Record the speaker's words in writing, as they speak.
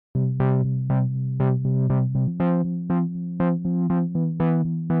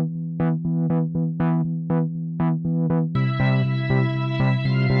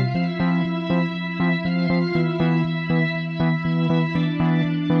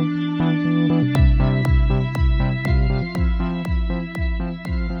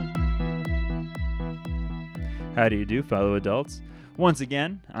How do you do, fellow adults? Once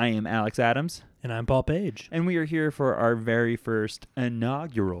again, I am Alex Adams. And I'm Paul Page. And we are here for our very first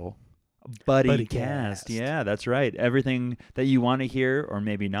inaugural Buddycast. Yeah, that's right. Everything that you want to hear, or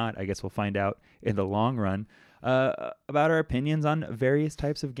maybe not, I guess we'll find out in the long run, about our opinions on various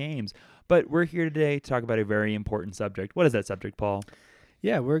types of games. But we're here today to talk about a very important subject. What is that subject, Paul?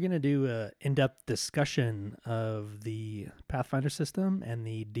 Yeah, we're going to do an in-depth discussion of the Pathfinder system and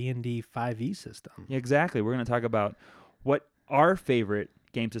the D&D 5e system. Yeah, exactly. We're going to talk about what our favorite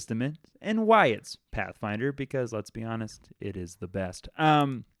game system is and why it's Pathfinder, because let's be honest, it is the best.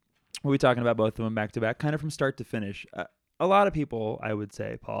 We'll be talking about both of them back to back, kind of from start to finish. A lot of people, I would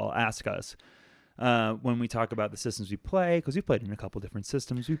say, Paul, ask us when we talk about the systems we play, because we played in a couple different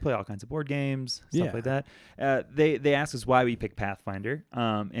systems. We play all kinds of board games, stuff like that. They ask us why we pick Pathfinder,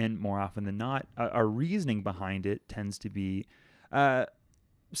 and more often than not, our reasoning behind it tends to be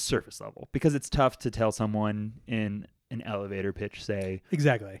surface level, because it's tough to tell someone in an elevator pitch, say.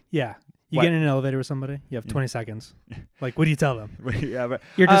 Exactly. Yeah. You get in an elevator with somebody, you have 20 seconds. Like, what do you tell them? Yeah, but,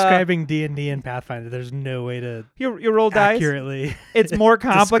 you're describing D&D and Pathfinder. There's no way to you roll dice accurately. It's more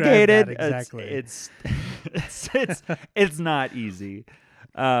complicated. Exactly. It's not easy.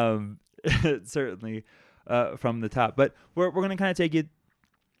 Certainly from the top. But we're going to kind of take it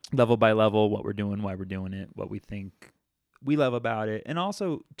level by level, what we're doing, why we're doing it, what we think we love about it. And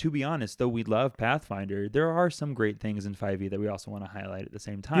also, to be honest, though we love Pathfinder, there are some great things in 5e that we also want to highlight at the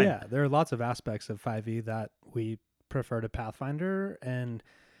same time. Yeah, there are lots of aspects of 5e that we prefer to Pathfinder. And,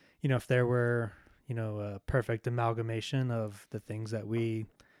 if there were, a perfect amalgamation of the things that we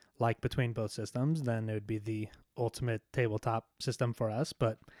like between both systems, then it would be the ultimate tabletop system for us.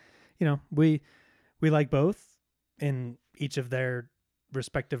 But, we like both in each of their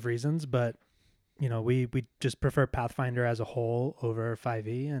respective reasons, but we just prefer Pathfinder as a whole over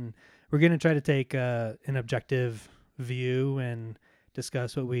 5e, and we're going to try to take an objective view and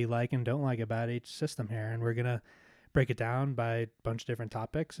discuss what we like and don't like about each system here, and we're going to break it down by a bunch of different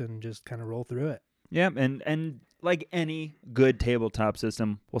topics and just kind of roll through it. Yeah, and like any good tabletop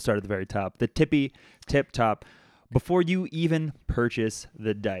system, we'll start at the very top, the tip top. Before you even purchase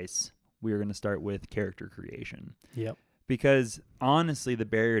the dice, we're going to start with character creation. Yep. Because honestly, the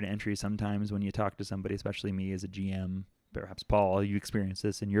barrier to entry sometimes when you talk to somebody, especially me as a GM, perhaps Paul, you experience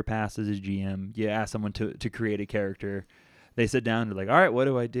this in your past as a GM, you ask someone to create a character, they sit down, they're like, all right, what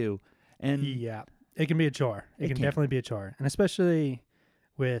do I do? And yeah, it can be a chore. It can definitely be a chore. And especially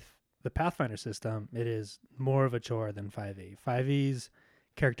with the Pathfinder system, it is more of a chore than 5e. 5e's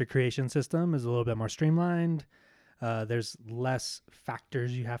character creation system is a little bit more streamlined. There's less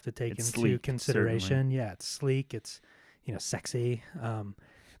factors you have to take into sleek, consideration. Certainly. Yeah, it's sleek. It's sexy.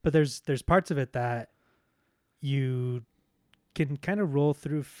 But there's parts of it that you can kind of roll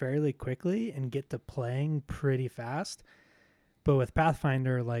through fairly quickly and get to playing pretty fast. But with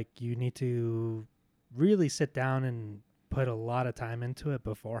Pathfinder, like, you need to really sit down and put a lot of time into it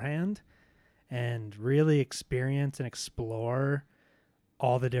beforehand and really experience and explore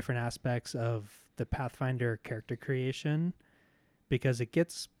all the different aspects of the Pathfinder character creation, because it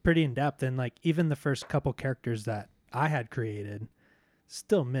gets pretty in depth. And like, even the first couple characters that I had created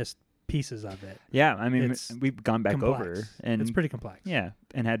still missed pieces of it. Yeah, I mean, we've gone back complex. over, and it's pretty complex. Yeah,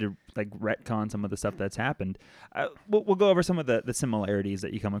 and had to like retcon some of the stuff that's happened. We'll go over some of the similarities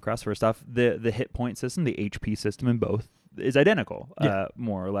that you come across. First off, the hit point system, the HP system in both is identical,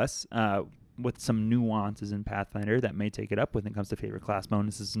 more or less, with some nuances in Pathfinder that may take it up when it comes to favorite class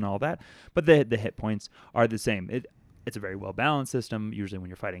bonuses and all that. But the hit points are the same. It's a very well-balanced system. Usually when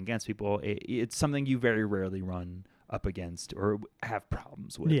you're fighting against people, it's something you very rarely run up against or have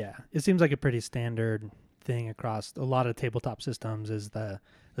problems with. Yeah, it seems like a pretty standard thing across a lot of tabletop systems is the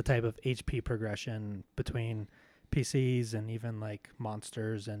type of HP progression between PCs and even like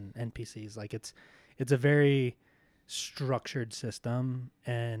monsters and NPCs. Like, it's a very structured system,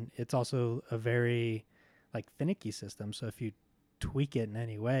 and it's also a very like finicky system. So if you tweak it in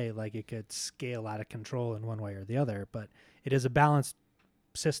any way, like, it could scale out of control in one way or the other. But it is a balanced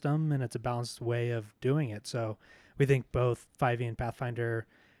system, and it's a balanced way of doing it. So we think both 5e and Pathfinder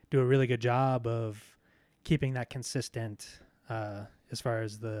do a really good job of keeping that consistent as far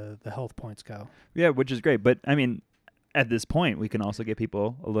as the health points go. Yeah, which is great. But I mean, at this point, we can also get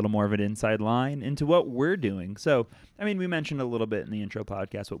people a little more of an inside line into what we're doing. So, I mean, we mentioned a little bit in the intro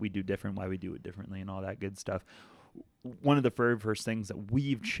podcast what we do different, why we do it differently, and all that good stuff. One of the very first things that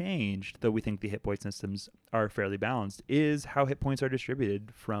we've changed, though we think the hit point systems are fairly balanced, is how hit points are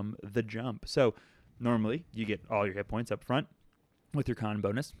distributed from the jump. So normally you get all your hit points up front with your con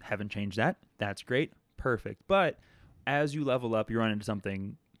bonus. Haven't changed that. That's great. Perfect. But as you level up, you run into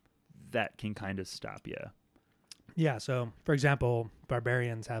something that can kind of stop you. Yeah. So, for example,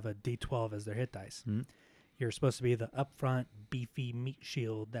 barbarians have a D12 as their hit dice. Mhm. You're supposed to be the upfront, beefy meat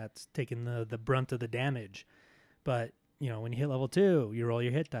shield that's taking the brunt of the damage. But when you hit level 2, you roll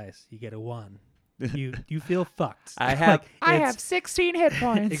your hit dice. You get a 1. You feel fucked. I have Like, 16 hit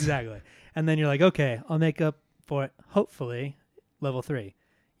points. exactly. And then you're like, okay, I'll make up for it. Hopefully, level 3.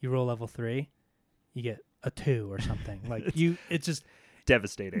 You roll level 3, you get a 2 or something. Like it's just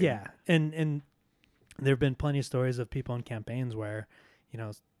Devastating. yeah. And there have been plenty of stories of people in campaigns where,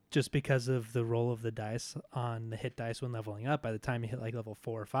 just because of the roll of the dice on the hit dice when leveling up, by the time you hit like level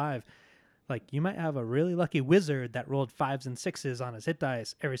 4 or 5, like you might have a really lucky wizard that rolled 5s and 6s on his hit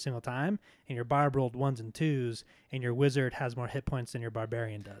dice every single time, and your barb rolled 1s and 2s, and your wizard has more hit points than your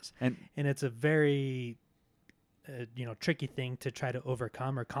barbarian does. And it's a very tricky thing to try to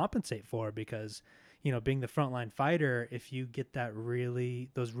overcome or compensate for, because being the frontline fighter, if you get those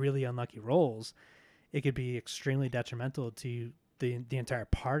really unlucky rolls, it could be extremely detrimental to the entire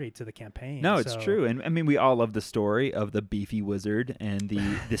party, to the campaign. No, it's true. And I mean, we all love the story of the beefy wizard and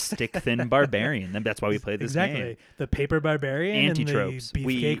the stick thin barbarian. And that's why we play this game. Exactly. The paper barbarian Anti-tropes. and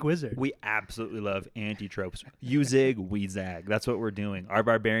the beefcake wizard. We absolutely love anti-tropes. You zig, we zag. That's what we're doing. Our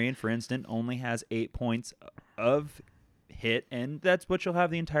barbarian, for instance, only has 8 points of hit, and that's what you'll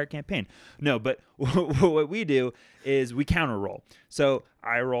have the entire campaign. No, but what we do is we counter roll. So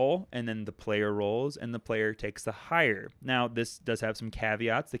I roll, and then the player rolls, and the player takes the higher. Now, this does have some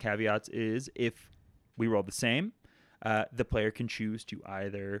caveats. The caveats is if we roll the same, the player can choose to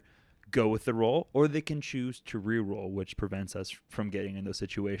either go with the roll, or they can choose to re-roll, which prevents us from getting in those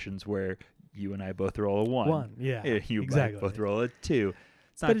situations where you and I both roll a 1. Yeah, you exactly. both roll a 2.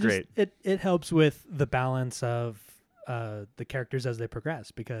 It's not great. It helps with the balance of the characters as they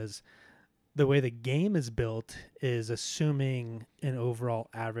progress, because the way the game is built is assuming an overall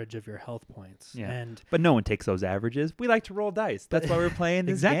average of your health points. Yeah. But no one takes those averages. We like to roll dice. That's why we're playing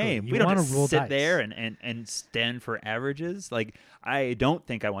this game. We don't just sit there and stand for averages. Like, I don't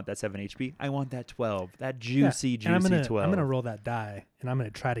think I want that 7 HP. I want that 12. That juicy 12. I'm going to roll that die, and I'm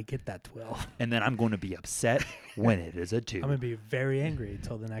going to try to get that 12. And then I'm going to be upset when it is a 2. I'm going to be very angry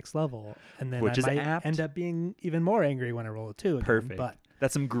till the next level. And then Which I is might end up being even more angry when I roll a 2 again. Perfect. But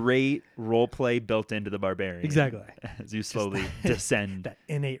that's some great role play built into the barbarian. Exactly. As you slowly descend. That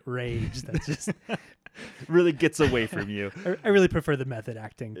innate rage that just really gets away from you. I really prefer the method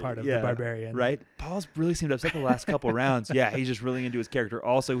acting part of the barbarian. Right? Paul's really seemed upset the last couple rounds. Yeah, he's just really into his character.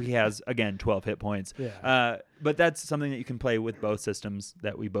 Also, he has, again, 12 hit points. Yeah. But that's something that you can play with both systems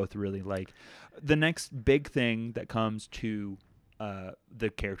that we both really like. The next big thing that comes to the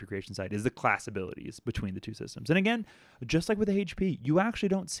character creation side is the class abilities between the two systems. And again, just like with the HP, you actually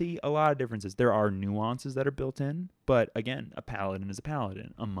don't see a lot of differences. There are nuances that are built in, but again, a paladin is a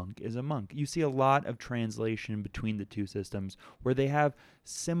paladin, a monk is a monk. You see a lot of translation between the two systems where they have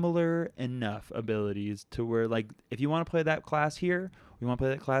similar enough abilities to where, like, if you want to play that class here, or you want to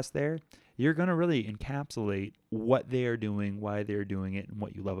play that class there, you're going to really encapsulate what they are doing, why they're doing it, and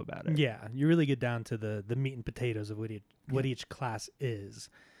what you love about it. Yeah, you really get down to the meat and potatoes of what each class is,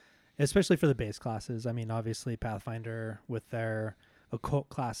 especially for the base classes. I mean, obviously Pathfinder with their occult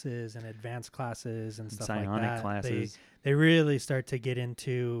classes and advanced classes and stuff like that, classes. They really start to get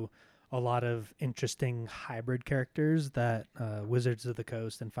into a lot of interesting hybrid characters that Wizards of the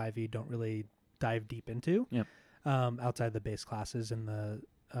Coast and 5e don't really dive deep into outside the base classes and the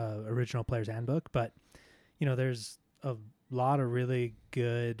original Player's Handbook. But there's a lot of really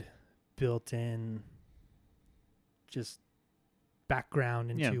good built-in just background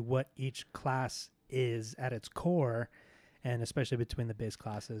into what each class is at its core, and especially between the base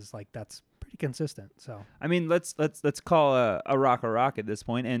classes, like that's pretty consistent. So I mean, let's call a rock at this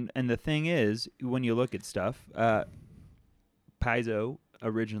point. And the thing is, when you look at stuff, Paizo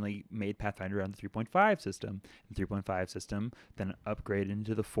originally made Pathfinder on the 3.5 system. The 3.5 system then upgraded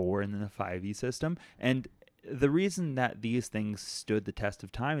into the 4 and then the 5e system. And the reason that these things stood the test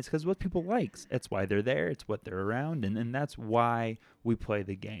of time is because what people like. It's why they're there. It's what they're around. And that's why we play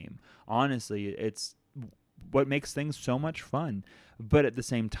the game. Honestly, it's what makes things so much fun. But at the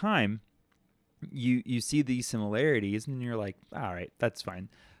same time, you see these similarities and you're like, all right, that's fine.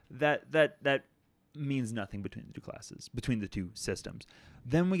 That means nothing between the two classes, between the two systems.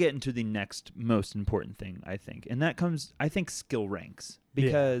 Then we get into the next most important thing, I think. And that comes, I think, skill ranks.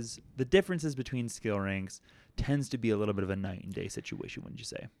 Because the differences between skill ranks tends to be a little bit of a night and day situation, wouldn't you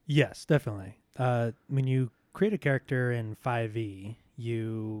say? Yes, definitely. When you create a character in 5e,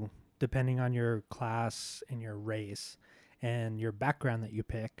 you, depending on your class and your race and your background that you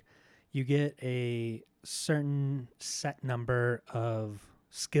pick, you get a certain set number of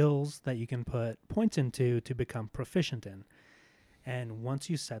skills that you can put points into to become proficient in. And once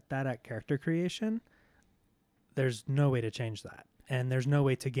you set that at character creation, there's no way to change that. And there's no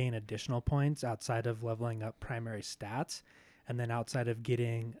way to gain additional points outside of leveling up primary stats. And then outside of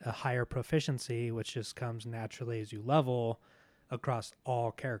getting a higher proficiency, which just comes naturally as you level across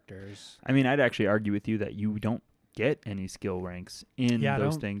all characters. I mean, I'd actually argue with you that you don't get any skill ranks in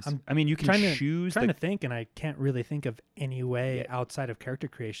those things. I mean, you can choose. Trying to think, and I can't really think of any way outside of character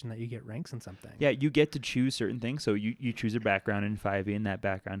creation that you get ranks in something. Yeah, you get to choose certain things. So you choose a background in 5e, and that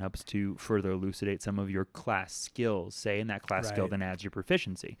background helps to further elucidate some of your class skills, say, and that class skill then adds your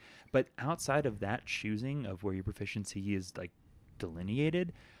proficiency. But outside of that choosing of where your proficiency is like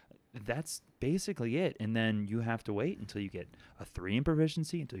delineated, that's basically it. And then you have to wait until you get a 3 in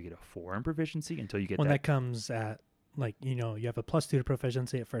proficiency, until you get a 4 in proficiency, until you get that comes at, like, you have a +2 to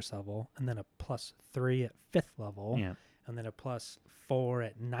proficiency at first level, and then a +3 at 5th level, and then a +4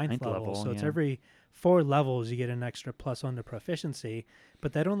 at 9th level. So it's every 4 levels you get an extra +1 to proficiency,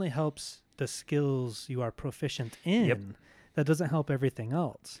 but that only helps the skills you are proficient in. Yep. That doesn't help everything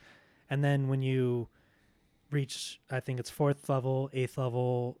else. And then when you reach, I think it's 4th level, 8th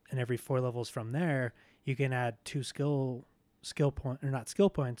level, and every 4 levels from there, you can add 2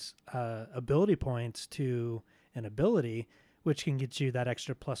 ability points to an ability, which can get you that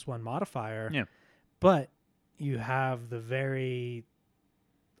extra +1 modifier. Yeah. But you have the very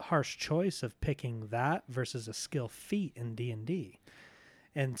harsh choice of picking that versus a skill feat in D&D.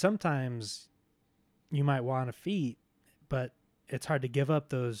 And sometimes you might want a feat, but it's hard to give up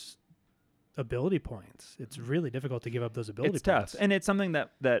those ability points. It's really difficult to give up those ability points. It's tough. And it's something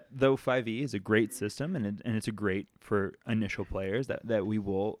that though 5e is a great system and it's a great for initial players that we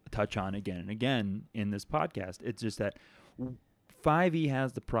will touch on again and again in this podcast. It's just that 5e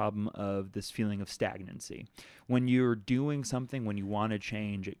has the problem of this feeling of stagnancy. When you're doing something, when you want to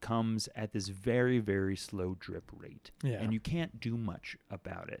change, it comes at this very, very slow drip rate. Yeah. And you can't do much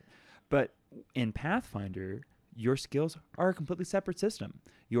about it. But in Pathfinder, your skills are a completely separate system.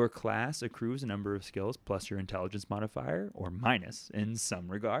 Your class accrues a number of skills plus your intelligence modifier, or minus in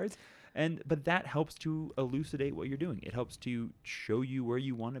some regards. But that helps to elucidate what you're doing. It helps to show you where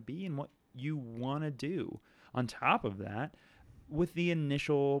you want to be and what you want to do. On top of that, with the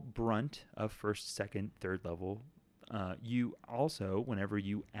initial brunt of 1st, 2nd, 3rd level, you also, whenever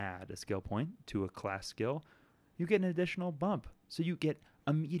you add a skill point to a class skill, you get an additional bump. So you get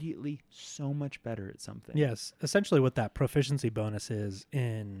immediately so much better at something. Yes. Essentially what that proficiency bonus is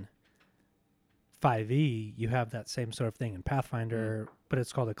in 5e, you have that same sort of thing in Pathfinder, but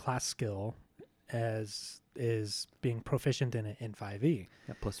it's called a class skill, as is being proficient in it in 5e.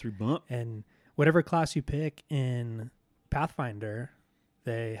 That +3 bump. And whatever class you pick in Pathfinder,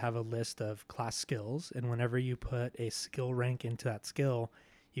 they have a list of class skills, and whenever you put a skill rank into that skill,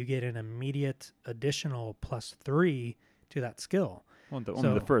 you get an immediate additional +3 to that skill. Well,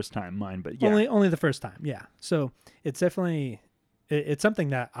 only the first time, but yeah. Only the first time, yeah. So it's definitely, it's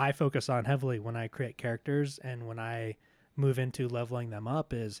something that I focus on heavily when I create characters and when I move into leveling them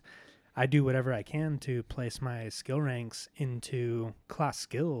up is I do whatever I can to place my skill ranks into class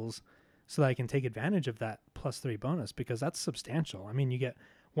skills so that I can take advantage of that +3 bonus, because that's substantial. I mean, you get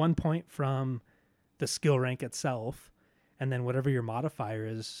 1 point from the skill rank itself, and then whatever your modifier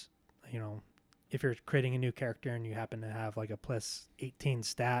is, if you're creating a new character and you happen to have like a +18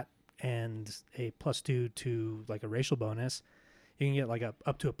 stat and a +2 to like a racial bonus, you can get like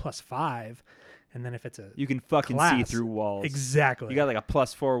up to a +5. And then if it's you can fucking class, see through walls. Exactly. You got like a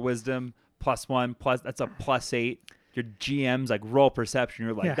 +4 wisdom, +1, that's a +8. Your GM's like roll perception.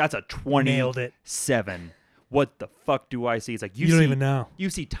 You're like, that's a 27. Nailed it. What the fuck do I see? It's like you don't even know. You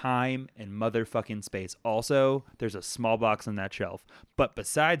see time and motherfucking space. Also, there's a small box on that shelf. But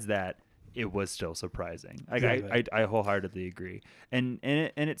besides that, it was still surprising. Like exactly. I wholeheartedly agree. And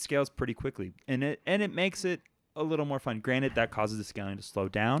it scales pretty quickly. And it makes it a little more fun. Granted, that causes the scaling to slow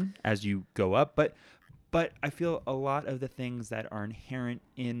down as you go up, but I feel a lot of the things that are inherent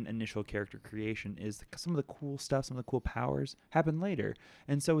in initial character creation is some of the cool stuff, some of the cool powers happen later.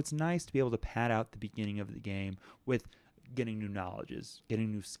 And so it's nice to be able to pad out the beginning of the game with getting new knowledges,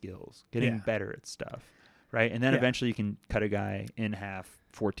 getting new skills, getting better at stuff, right? And then eventually you can cut a guy in half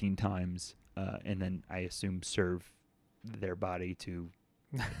 14 times and then I assume serve their body to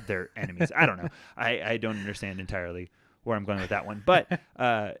their enemies. I don't know. I don't understand entirely where I'm going with that one, but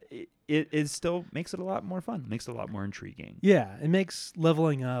it still makes it a lot more fun, makes it a lot more intriguing. Yeah, it makes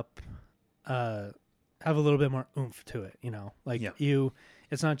leveling up have a little bit more oomph to it,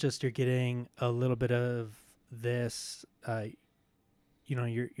 it's not just you're getting a little bit of this,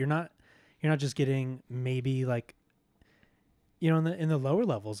 you're not just getting maybe like in the lower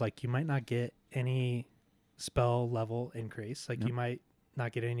levels, like you might not get any spell level increase. Like you might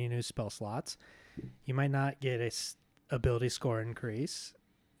not get any new spell slots. You might not get a ability score increase.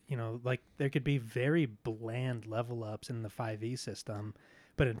 Like there could be very bland level ups in the 5e system,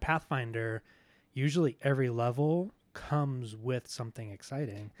 but in Pathfinder, usually every level comes with something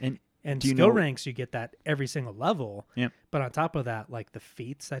exciting. And skill ranks, you get that every single level. Yeah. But on top of that, like the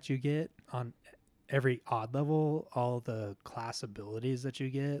feats that you get on every odd level, all the class abilities that you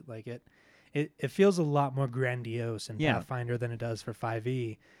get, like it feels a lot more grandiose in Pathfinder than it does for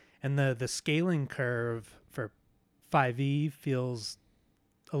 5e. And the scaling curve for 5e feels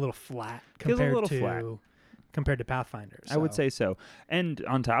a little flat compared to Pathfinder. So. I would say so. And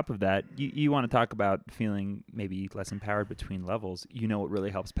on top of that, you want to talk about feeling maybe less empowered between levels. You know what really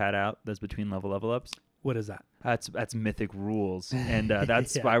helps pad out those between level ups? What is that? That's mythic rules, and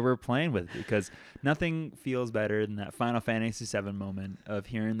that's why we're playing with it, because nothing feels better than that Final Fantasy VII moment of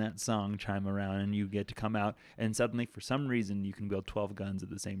hearing that song chime around, and you get to come out, and suddenly, for some reason, you can build 12 guns at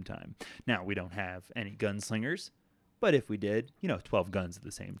the same time. Now, we don't have any gunslingers, but if we did, 12 guns at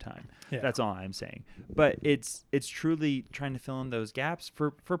the same time. Yeah. That's all I'm saying. But it's truly trying to fill in those gaps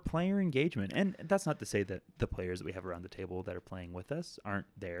for player engagement. And that's not to say that the players that we have around the table that are playing with us aren't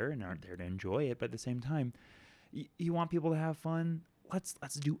there to enjoy it. But at the same time, you want people to have fun. Let's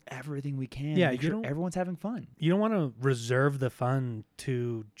do everything we can. Yeah, make sure everyone's having fun. You don't want to reserve the fun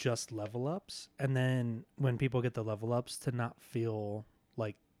to just level ups, and then when people get the level ups to not feel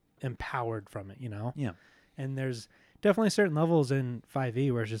like empowered from it. Yeah. And there's definitely certain levels in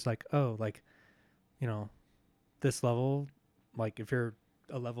 5e where it's just like, this level, like if you're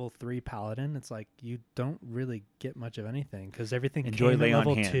a level 3 paladin, it's like you don't really get much of anything because everything came at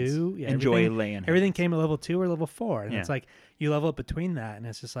level 2. Yeah, everything came at level 2 or level 4. And it's like you level up between that, and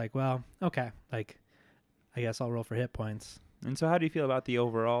it's just like, well, okay, like I guess I'll roll for hit points. And so how do you feel about the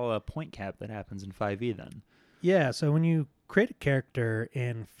overall point cap that happens in 5e then? Yeah, so when you create a character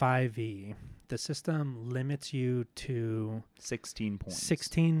in 5e, the system limits you to 16 points.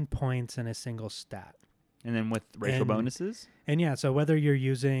 16 points in a single stat. And then with racial bonuses? And yeah, so whether you're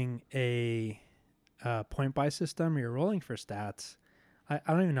using a point buy system or you're rolling for stats, I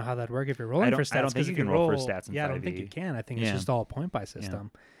don't even know how that'd work if you're rolling for stats. I don't think you can roll for stats in 5e. I don't think you can. I think it's just all a point buy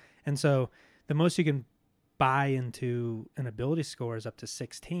system. Yeah. And so the most you can buy into an ability score is up to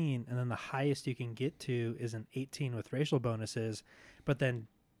 16, and then the highest you can get to is an 18 with racial bonuses. But then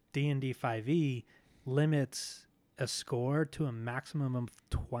D&D 5e limits a score to a maximum of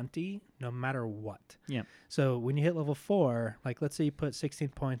 20 no matter what. Yeah. So when you hit level 4, like let's say you put 16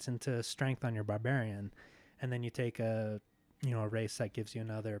 points into strength on your barbarian, and then you take a race that gives you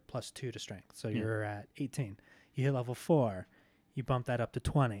another +2 to strength. So you're at 18. You hit level 4, you bump that up to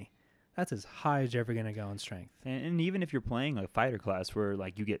 20. That's as high as you're ever going to go in strength. And even if you're playing a fighter class where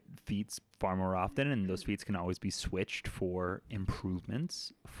like you get feats far more often, and those feats can always be switched for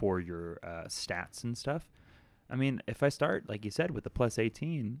improvements for your stats and stuff. I mean, if I start, like you said, with the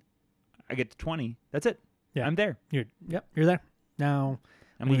 +18, I get to 20. That's it. Yeah. I'm there. You're there. Now,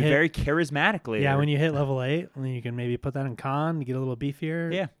 I'm moving very charismatic later. Yeah, when you hit level 8, then you can maybe put that in con to get a little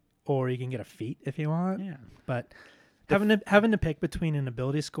beefier. Yeah. Or you can get a feat if you want. Yeah. But having to pick between an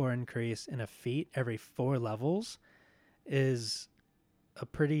ability score increase and a feat every 4 levels is a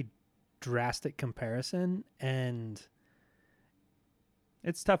pretty drastic comparison, and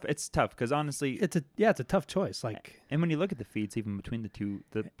it's tough. It's tough because honestly, it's a tough choice. Like, and when you look at the feats, even between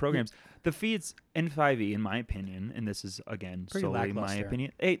the programs, the feats in 5e, in my opinion, and this is again pretty solely my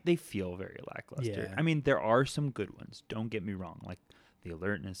opinion, they feel very lackluster. Yeah. I mean, there are some good ones. Don't get me wrong. Like, the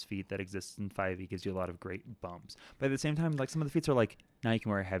alertness feat that exists in 5e gives you a lot of great bumps. But at the same time, like some of the feats are like, now you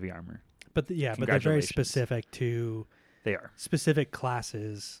can wear heavy armor. But they're very specific to specific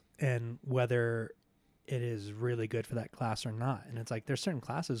classes and whether it is really good for that class or not. And it's like there's certain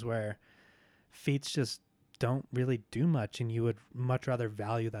classes where feats just don't really do much, and you would much rather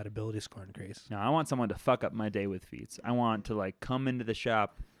value that ability score increase. No, I want someone to fuck up my day with feats. I want to like come into the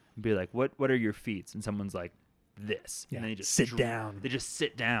shop and be like, what are your feats? And someone's like, this. Yeah. And they just sit down. They just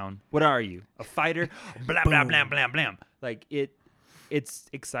sit down. What are you? A fighter? Blah, blah, blah, blah, blah. Like it's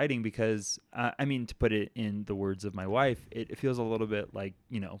exciting because, I mean, to put it in the words of my wife, it feels a little bit like,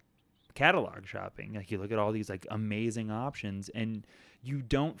 catalog shopping. Like you look at all these like amazing options and you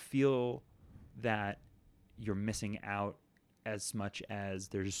don't feel that you're missing out as much as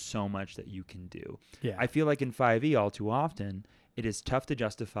there's so much that you can do. Yeah. I feel like in 5e all too often, it is tough to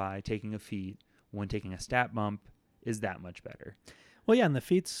justify taking a feat when taking a stat bump is that much better. Well, yeah, and the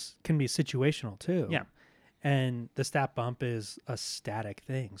feats can be situational too. Yeah. And the stat bump is a static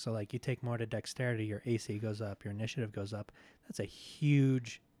thing. So like you take more to dexterity, your AC goes up, your initiative goes up. That's a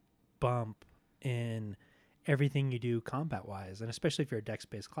huge bump in everything you do combat wise. And especially if you're a dex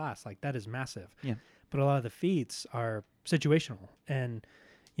based class, like that is massive. Yeah. But a lot of the feats are situational, and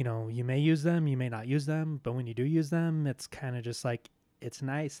you may use them, you may not use them, but when you do use them, it's kind of just like, it's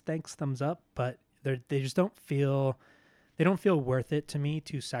nice, thanks, thumbs up, but they just don't feel worth it to me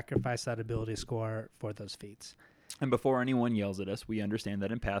to sacrifice that ability score for those feats. And before anyone yells at us, we understand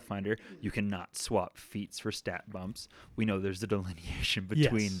that in Pathfinder, you cannot swap feats for stat bumps. We know there's a delineation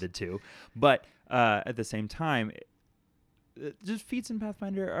between the two. But at the same time, just feats in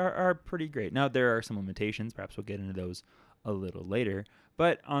Pathfinder are pretty great. Now, there are some limitations. Perhaps we'll get into those a little later.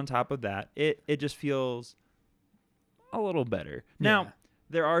 But on top of that, it just feels a little better. Now,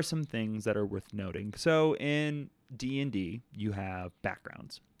 there are some things that are worth noting. So in D&D, you have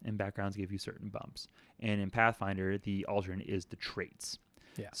backgrounds, and backgrounds give you certain bumps. And in Pathfinder, the alternate is the traits.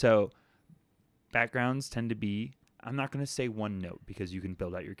 Yeah. So backgrounds tend to be, I'm not going to say one note, because you can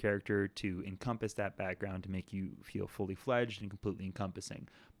build out your character to encompass that background to make you feel fully fledged and completely encompassing.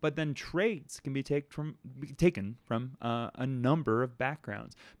 But then traits can be taken from a number of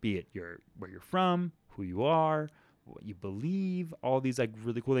backgrounds, be it where you're from, who you are, what you believe, all these like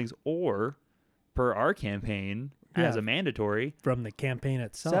really cool things, or per our campaign as a mandatory from the campaign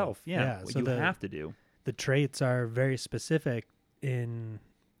itself. What so you have to do. The traits are very specific in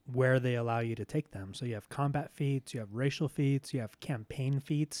where they allow you to take them. So you have combat feats, you have racial feats, you have campaign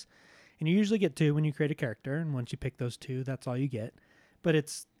feats, and you usually get 2 when you create a character. And once you pick those 2, that's all you get. But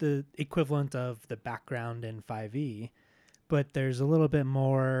it's the equivalent of the background in 5e. But there's a little bit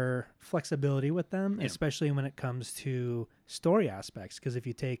more flexibility with them, especially when it comes to story aspects. Because if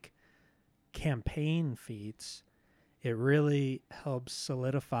you take campaign feats, it really helps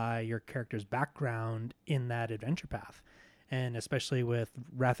solidify your character's background in that adventure path. And especially with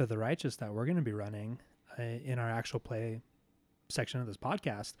Wrath of the Righteous that we're going to be running in our actual play section of this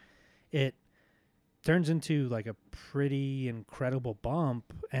podcast, it turns into like a pretty incredible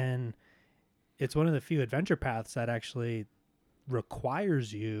bump. And it's one of the few adventure paths that actually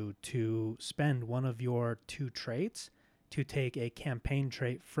requires you to spend one of your 2 traits to take a campaign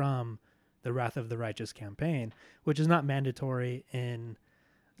trait from the Wrath of the Righteous campaign, which is not mandatory in,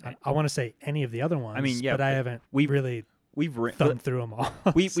 I want to say, any of the other ones. I mean, yeah, but I haven't we've thumbed through them all.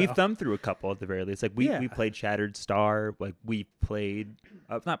 We've thumbed through a couple at the very least. Like we played Shattered Star. Like we played,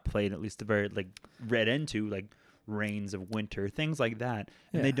 not played, at least the very read into like Reigns of Winter, things like that.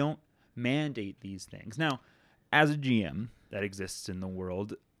 And they don't mandate these things. Now, as a GM that exists in the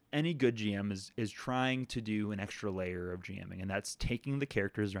world, any good GM is trying to do an extra layer of GMing, and that's taking the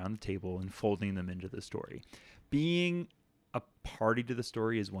characters around the table and folding them into the story. Being a party to the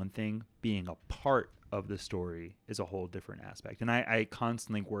story is one thing. Being a part of the story is a whole different aspect. And I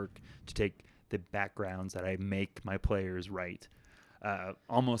constantly work to take the backgrounds that I make my players write,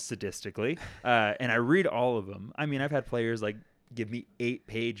 almost sadistically, and I read all of them. I mean, I've had players give me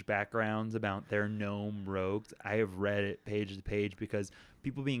 8-page backgrounds about their gnome rogues. I have read it page to page because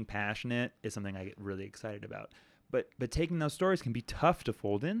people being passionate is something I get really excited about. But taking those stories can be tough to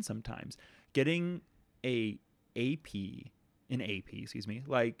fold in sometimes. Getting an AP,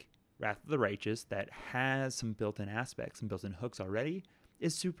 like Wrath of the Righteous, that has some built-in aspects and built-in hooks already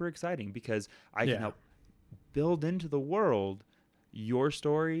is super exciting because I can help build into the world your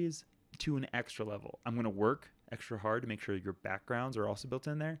stories to an extra level. I'm going to work extra hard to make sure your backgrounds are also built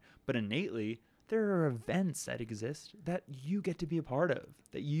in there, but innately there are events that exist that you get to be a part of,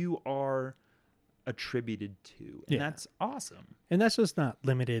 that you are attributed to, and that's awesome. And that's just not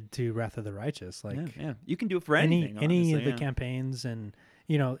limited to Wrath of the Righteous. You can do it for any of the campaigns, and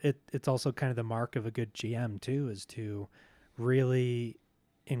it's also kind of the mark of a good GM too, is to really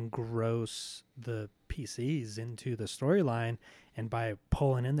engross the PCs into the storyline, and by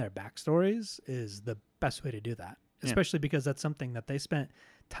pulling in their backstories is the best way to do that, especially because that's something that they spent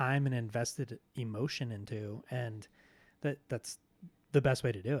time and invested emotion into, and that's the best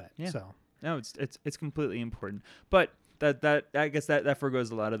way to do it. So no, it's completely important. But that I guess that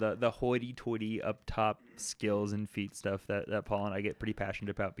forgoes a lot of the hoity-toity up top skills and feat stuff that Paul and I get pretty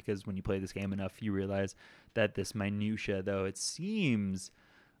passionate about, because when you play this game enough, you realize that this minutia, though it seems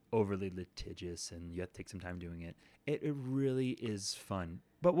overly litigious and you have to take some time doing it, it really is fun.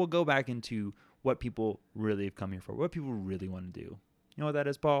 But we'll go back into what people really have come here for, what people really want to do. You know what that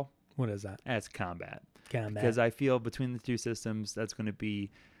is, Paul? What is that? That's combat. Because I feel between the two systems, that's going to be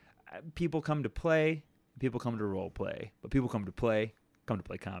people come to play, people come to role play, but people come to play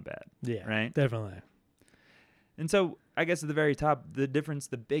combat. Yeah, right? Definitely. And so I guess at the very top, the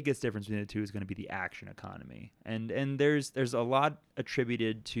biggest difference between the two is going to be the action economy. And there's a lot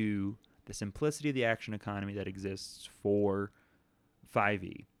attributed to the simplicity of the action economy that exists for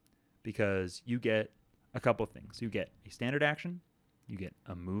 5e, because you get a couple things. You get a standard action, you get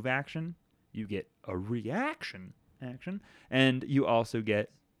a move action, you get a reaction action, and you also get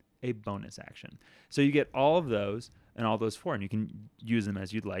a bonus action. So you get all of those and all those four, and you can use them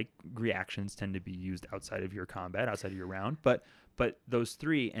as you'd like. Reactions tend to be used outside of your combat, outside of your round, but those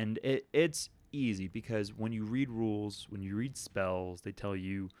three, and it's easy because when you read rules, when you read spells, they tell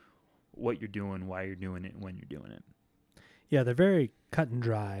you what you're doing, why you're doing it, and when you're doing it. Yeah, they're very cut and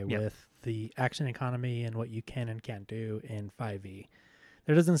dry with the action economy and what you can and can't do in 5e.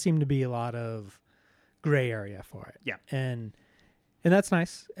 There doesn't seem to be a lot of gray area for it. Yeah. And that's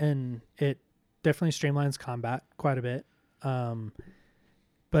nice. And it definitely streamlines combat quite a bit.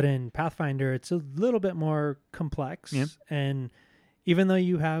 But in Pathfinder, it's a little bit more complex. Yeah. And even though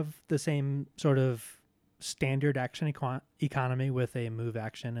you have the same sort of standard action economy with a move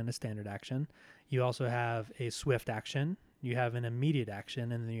action and a standard action, you also have a swift action, you have an immediate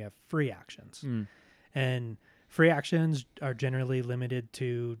action, and then you have free actions. And free actions are generally limited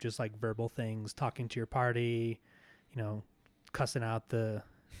to just like verbal things, talking to your party, cussing out the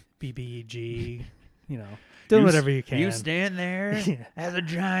BBG, doing whatever you can. You stand there as a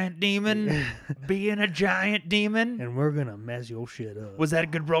giant demon, being a giant demon. And we're going to mess your shit up. Was that a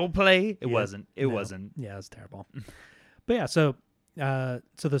good role play? It wasn't. It wasn't. Yeah, it was terrible. But yeah, so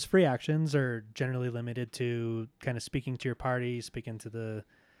those free actions are generally limited to kind of speaking to your party, speaking to the,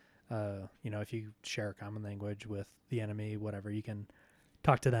 if you share a common language with the enemy, whatever, you can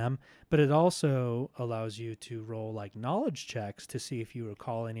talk to them. But it also allows you to roll like knowledge checks to see if you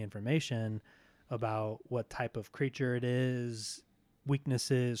recall any information about what type of creature it is,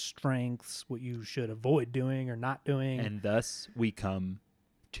 weaknesses, strengths, what you should avoid doing or not doing. And thus we come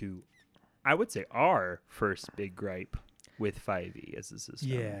to, I would say, our first big gripe with 5e as a system.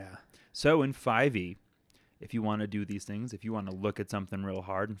 Yeah. So in 5e, if you want to do these things, if you want to look at something real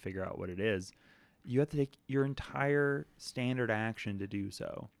hard and figure out what it is, you have to take your entire standard action to do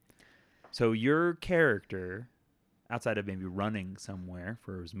so. So your character, outside of maybe running somewhere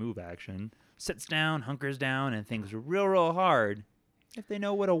for his move action, sits down, hunkers down, and thinks real hard if they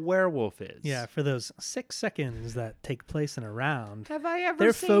know what a werewolf is. Yeah, for those 6 seconds that take place in a round, have I ever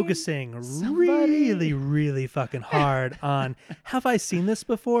they're seen focusing somebody? really fucking hard on, have I seen this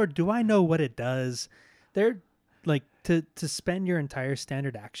before? Do I know what it does? They're like, to spend your entire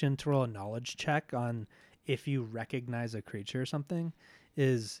standard action to roll a knowledge check on if you recognize a creature or something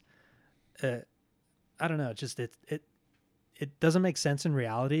is, I don't know, just it doesn't make sense in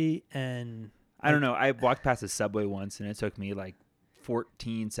reality. And I don't know. I walked past a Subway once, and it took me like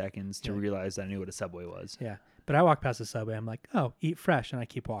 14 seconds to realize I knew what a Subway was. Yeah. But I walk past the Subway, I'm like, oh, eat fresh, and I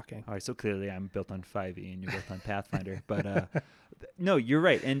keep walking. All right, so clearly I'm built on 5e, and you're built on Pathfinder. But no, you're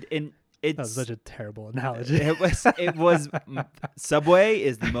right. And it's... That was such a terrible analogy. It was Subway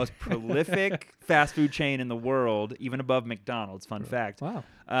is the most prolific fast food chain in the world, even above McDonald's. Fun fact. Wow.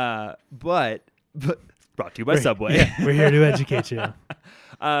 But brought to you by Subway. Yeah, we're here to educate you.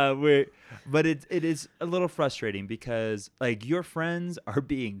 But it is a little frustrating because like your friends are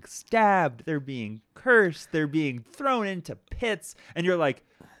being stabbed, they're being cursed, they're being thrown into pits, and you're like,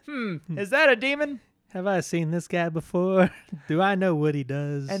 is that a demon? Have I seen this guy before? Do I know what he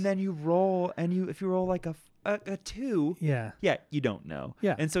does? And then you roll, and if you roll like a 2, yeah, you don't know.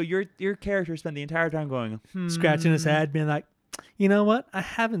 Yeah. And so your character spent the entire time going, scratching his head, being like, you know what? I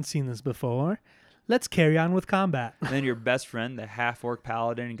haven't seen this before. Let's carry on with combat. And then your best friend, the half-orc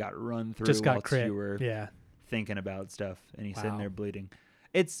paladin, got run through just got while crit. You were thinking about stuff, and he's sitting there bleeding.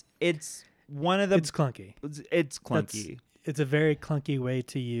 It's one of the... It's clunky. It's clunky. It's a very clunky way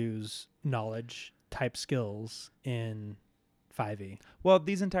to use knowledge type skills in 5e. Well,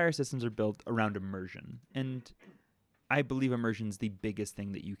 these entire systems are built around immersion, and I believe immersion is the biggest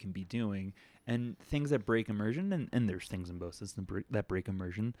thing that you can be doing. And things that break immersion, and there's things in both systems that break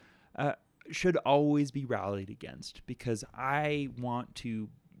immersion, should always be rallied against, because I want to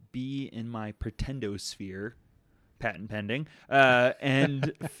be in my pretendosphere, patent pending,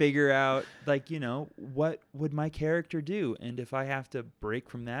 and figure out, like, what would my character do? And if I have to break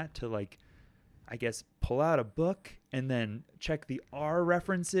from that to, like, I guess, pull out a book and then check the R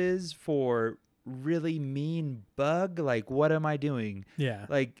references for really mean bug, like, what am I doing? Yeah.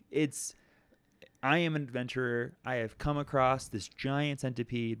 Like, I am an adventurer. I have come across this giant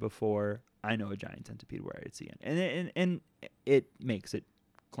centipede before. I know a giant centipede where I'd see it. And it makes it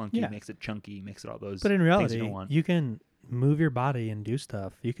clunky, makes it chunky, makes it all those But in reality, things you don't want. you can move your body and do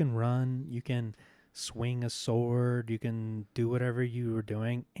stuff. You can run, you can swing a sword, you can do whatever you were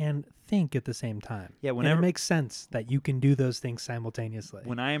doing and think at the same time. Yeah, and it makes sense that you can do those things simultaneously.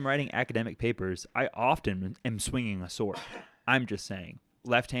 When I am writing academic papers, I often am swinging a sword. I'm just saying.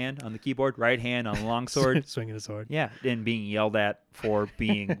 Left hand on the keyboard, right hand on a long sword. Swinging a sword. Yeah, and being yelled at for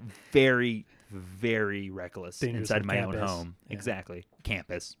being very, very reckless Dangerous inside on my own campus. home. Yeah. Exactly.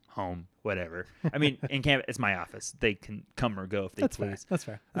 Campus, home, whatever. I mean, in campus, it's my office. They can come or go if they That's please. fair. That's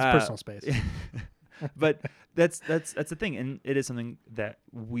fair. It's personal space. But that's the thing, and it is something that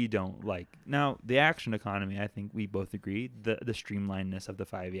we don't like. Now, the action economy, I think we both agree, the streamlinedness of the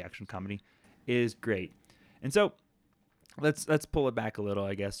 5e action comedy is great. And so let's pull it back a little,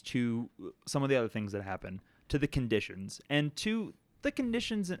 I guess, to some of the other things that happen, to the conditions, and to the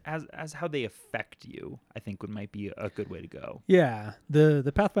conditions as how they affect you. I think might be a good way to go. Yeah,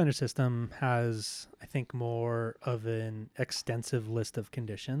 the Pathfinder system has, I think, more of an extensive list of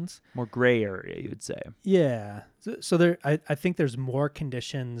conditions. More gray area, you would say. Yeah, so there, I think there's more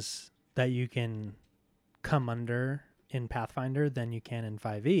conditions that you can come under in Pathfinder than you can in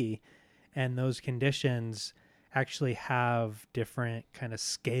 5e, and those conditions actually have different kind of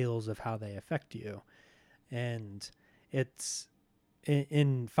scales of how they affect you, and it's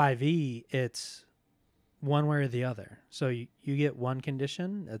in 5e it's one way or the other. So you get one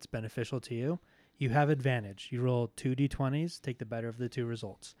condition that's beneficial to you. You have advantage. You roll 2 d20s, take the better of the two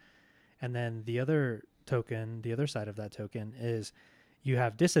results. And then the other token, the other side of that token is you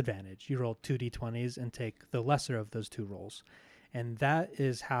have disadvantage. You roll 2 d20s and take the lesser of those two rolls. And that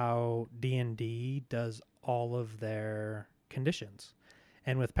is how D&D does all of their conditions.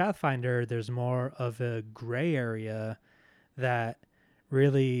 And with Pathfinder, there's more of a gray area that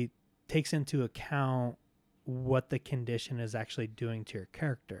really takes into account what the condition is actually doing to your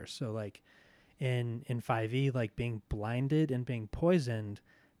character. So like in 5e, like being blinded and being poisoned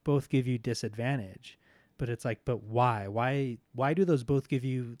both give you disadvantage. But it's like, but why? Why do those both give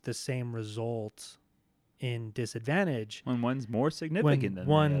you the same result in disadvantage? When one's more significant than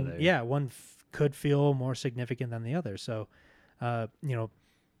one, the other. Yeah, one could feel more significant than the other. So,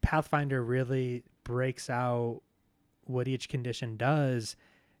 Pathfinder really breaks out what each condition does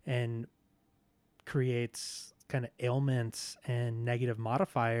and creates kind of ailments and negative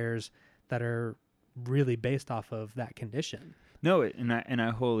modifiers that are really based off of that condition. No, and I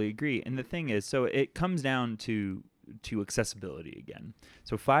wholly agree. And the thing is, so it comes down to accessibility again.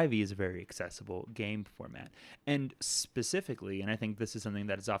 So 5e is a very accessible game format. And specifically, and I think this is something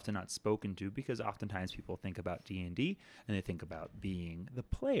that is often not spoken to, because oftentimes people think about D&D and they think about being the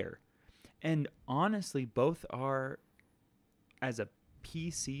player. And honestly, both are, as a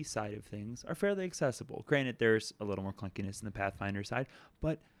PC side of things, are fairly accessible. Granted, there's a little more clunkiness in the Pathfinder side,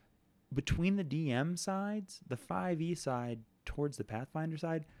 but between the DM sides, the 5e side towards the Pathfinder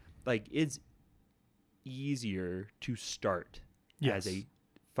side, like, it's easier to start as a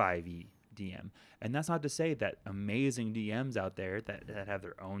 5e DM. And that's not to say that amazing DMs out there that have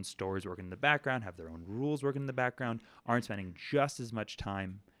their own stories working in the background, have their own rules working in the background, aren't spending just as much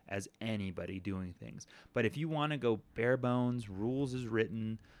time as anybody doing things. But if you want to go bare bones, rules is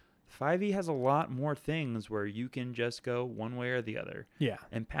written, 5e has a lot more things where you can just go one way or the other. Yeah.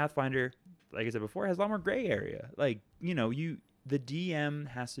 And Pathfinder, like I said before, has a lot more gray area. Like, the DM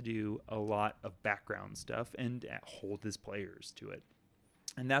has to do a lot of background stuff and hold his players to it.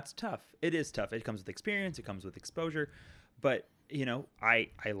 And that's tough. It is tough. It comes with experience. It comes with exposure. But, I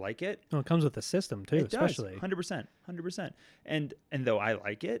like it. Well, it comes with the system too, especially. 100%. And though I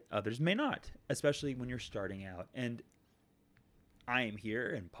like it, others may not, especially when you're starting out. And I am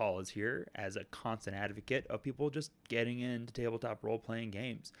here, and Paul is here, as a constant advocate of people just getting into tabletop role-playing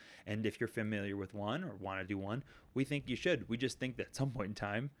games. And if you're familiar with one or want to do one, we think you should. We just think that at some point in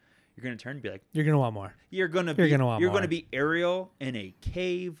time, you're going to turn and be like, you're going to want more. You're going to be Ariel in a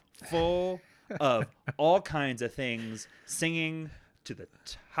cave full of all kinds of things, singing to the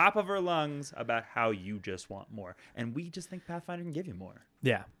top of her lungs about how you just want more. And we just think Pathfinder can give you more.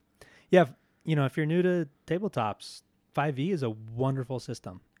 Yeah. Yeah. If you're new to tabletops, 5e is a wonderful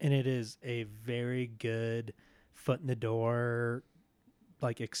system, and it is a very good foot in the door,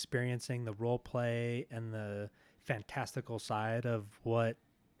 like experiencing the role play and the fantastical side of what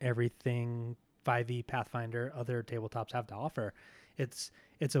everything 5e, Pathfinder, other tabletops have to offer. It's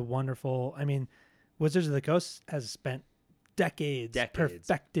a wonderful, Wizards of the Coast has spent decades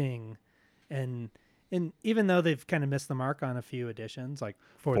perfecting, and even though they've kind of missed the mark on a few editions, like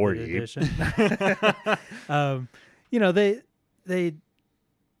 4th edition, they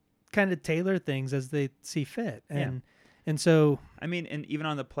kind of tailor things as they see fit. And so, and even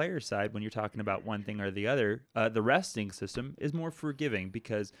on the player side, when you're talking about one thing or the other, the resting system is more forgiving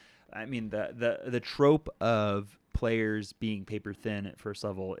because I mean, the trope of players being paper thin at first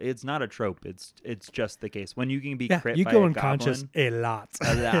level, it's not a trope. It's just the case. When you can be crit you by go a unconscious goblin, a lot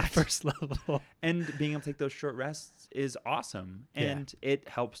a lot. at first level. And being able to take those short rests is awesome. And it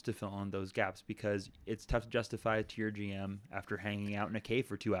helps to fill in those gaps because it's tough to justify to your GM after hanging out in a cave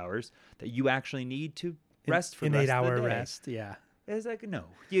for 2 hours that you actually need to rest for an the rest 8-hour of the day. rest. Yeah. It's like, no,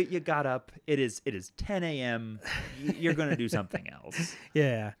 you got up. It is 10 a.m. You're going to do something else.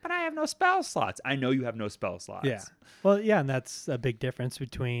 Yeah. But I have no spell slots. I know you have no spell slots. Yeah. Well, yeah, and that's a big difference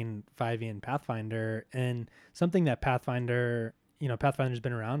between 5e and Pathfinder, and something that Pathfinder's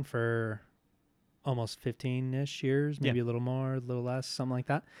been around for almost 15-ish years, maybe a little more, a little less, something like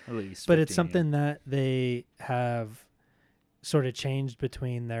that. At least. But it's something that they have sort of changed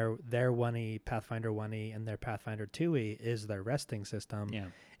between their 1e, Pathfinder 1e, and their Pathfinder 2e is their resting system. Yeah.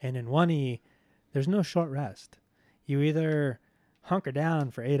 And in 1e, there's no short rest. You either hunker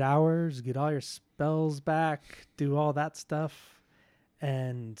down for 8 hours, get all your spells back, do all that stuff,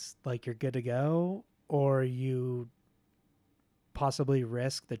 and like you're good to go, or you possibly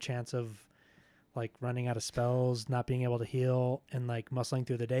risk the chance of like running out of spells, not being able to heal, and like muscling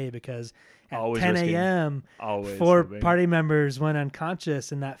through the day because at Always 10 risking. a.m. Always 4 something. party members went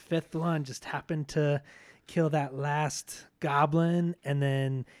unconscious, and that fifth one just happened to kill that last goblin, and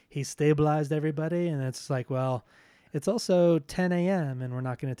then he stabilized everybody, and it's like, well, it's also 10 a.m. and we're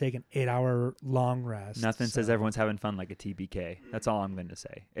not going to take an 8-hour long rest. Nothing says everyone's having fun like a TBK. That's all I'm going to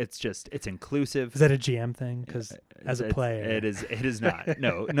say. It's inclusive. Is that a GM thing? Because as a player, it is not.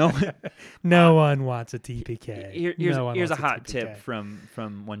 No. No one wants a TPK. Here's a hot tip from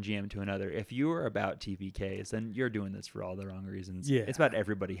one GM to another. If you are about TPKs, then you're doing this for all the wrong reasons. Yeah. It's about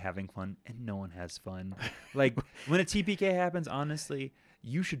everybody having fun, and no one has fun. Like when a TPK happens, honestly,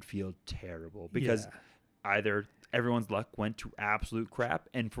 you should feel terrible because either everyone's luck went to absolute crap,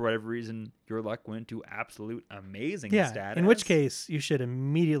 and for whatever reason, your luck went to absolute amazing status. In which case, you should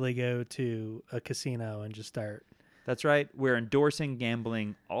immediately go to a casino and just start. That's right. We're endorsing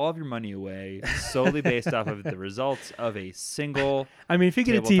gambling all of your money away solely based off of the results of a single. I mean, if you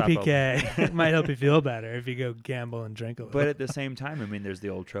get a tabletop TPK, it might help you feel better if you go gamble and drink a little. But at the same time, I mean, there's the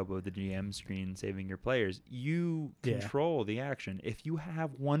old trope of the GM screen saving your players. You control the action. If you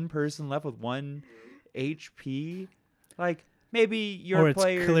have one person left with 1 HP, like maybe your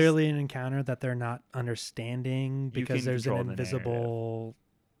players, it's clearly an encounter that they're not understanding because there's an invisible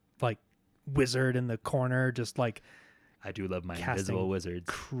like wizard in the corner just like I do love my invisible wizards.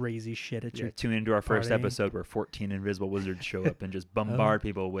 Crazy shit at you. Tune into our first episode where 14 invisible wizards show up and just bombard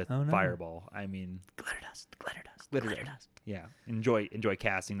people with fireball. I mean, glitter dust. Yeah, enjoy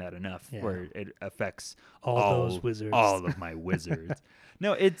casting that enough where it affects all those wizards, all of my wizards.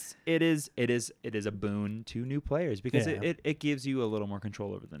 No, it is a boon to new players because it gives you a little more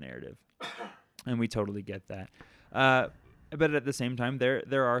control over the narrative, and we totally get that. But at the same time,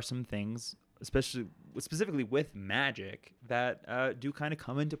 there are some things, specifically with magic, that do kind of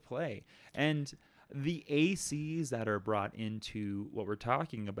come into play, and the ACs that are brought into what we're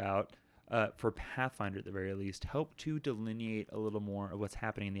talking about. For Pathfinder, at the very least, help to delineate a little more of what's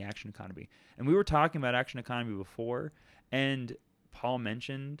happening in the action economy. And we were talking about action economy before, and Paul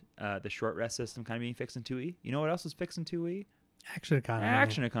mentioned the short rest system kind of being fixed in 2E. You know what else is fixed in 2E? Action economy.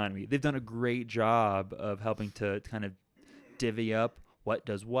 Action economy. They've done a great job of helping to kind of divvy up what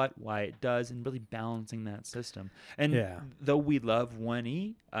does what, why it does, and really balancing that system. And though we love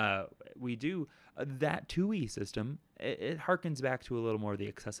 1E, we do, that 2E system, it harkens back to a little more of the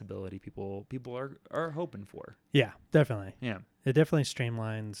accessibility people are hoping for. Yeah, definitely. Yeah. It definitely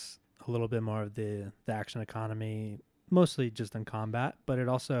streamlines a little bit more of the action economy, mostly just in combat, but it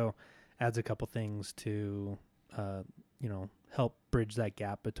also adds a couple things to, help bridge that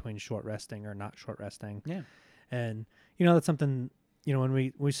gap between short resting or not short resting. Yeah. And, that's something,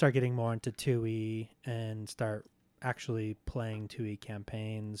 when we start getting more into 2E and start actually playing 2E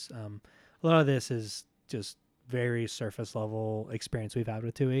campaigns, a lot of this is just very surface level experience we've had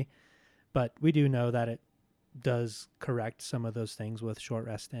with 2E, but we do know that it does correct some of those things with short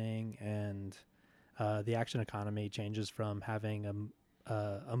resting, and the action economy changes from having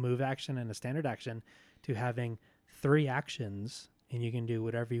a move action and a standard action to having 3 actions, and you can do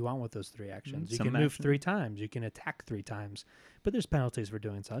whatever you want with those 3 actions. You can move 3 times, you can attack 3 times, but there's penalties for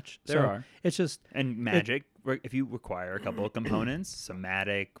doing such. There are. It's just and magic. If you require a couple of components,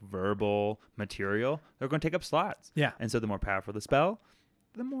 somatic, verbal, material, they're going to take up slots. Yeah. And so the more powerful the spell,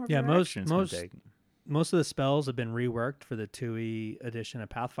 the more most of the spells have been reworked for the 2E edition of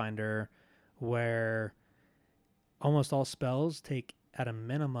Pathfinder, where almost all spells take at a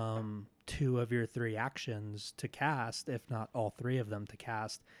minimum 2 of your 3 actions to cast, if not all 3 of them to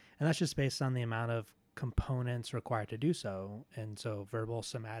cast. And that's just based on the amount of components required to do so. And so verbal,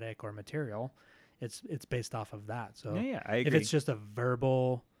 somatic, or material, it's based off of that. So Yeah, I if agree. it's just a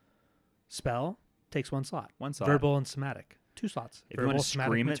verbal spell, takes 1 slot. One slot. Verbal and somatic, 2 slots. If verbal, you want to somatic,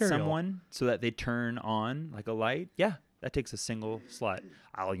 scream material. at someone so that they turn on like a light, yeah, that takes a single slot.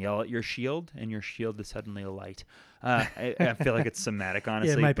 I'll yell at your shield, and your shield is suddenly a light. I feel like it's somatic,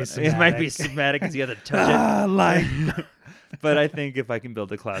 honestly. it might be It might be somatic because you have to touch it. Light. But I think if I can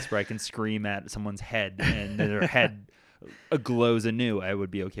build a class where I can scream at someone's head and their head glows anew, I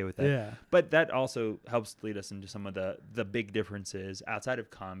would be okay with that. Yeah. But that also helps lead us into some of the big differences outside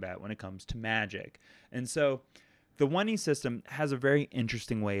of combat when it comes to magic. And so the 1E system has a very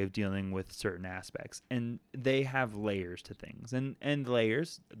interesting way of dealing with certain aspects, and they have layers to things. And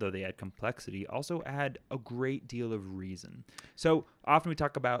layers, though they add complexity, also add a great deal of reason. So often we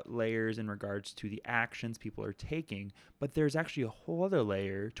talk about layers in regards to the actions people are taking, but there's actually a whole other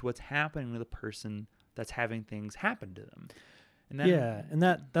layer to what's happening with a person that's having things happen to them. And then,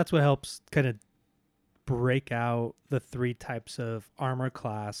 and that's what helps kind of break out the 3 types of armor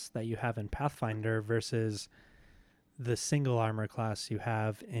class that you have in Pathfinder versus the single armor class you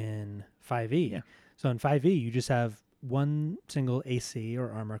have in 5e. Yeah. So in 5e, you just have 1 single AC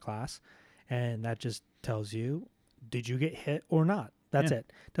or armor class, and that just tells you, did you get hit or not? That's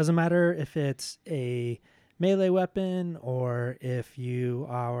it. Doesn't matter if it's a melee weapon or if you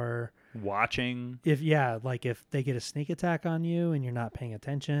are watching. If they get a sneak attack on you and you're not paying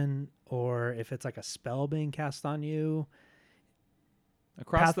attention, or if it's like a spell being cast on you.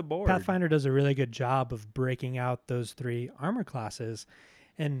 Across the board. Pathfinder does a really good job of breaking out those 3 armor classes.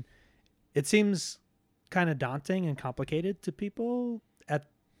 And it seems kind of daunting and complicated to people at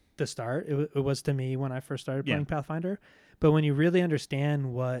the start. It was to me when I first started playing Pathfinder. But when you really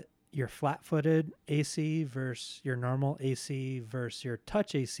understand what your flat-footed AC versus your normal AC versus your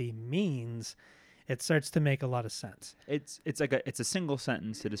touch AC means, it starts to make a lot of sense. It's a single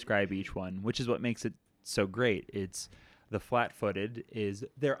sentence to describe each one, which is what makes it so great. It's the flat-footed is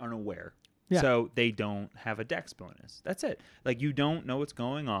they're unaware. Yeah. So they don't have a dex bonus. That's it. Like, you don't know what's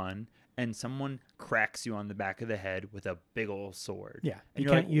going on, and someone cracks you on the back of the head with a big old sword. Yeah. And you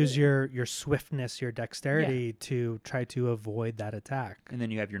you're can't like, use your swiftness, your dexterity to try to avoid that attack. And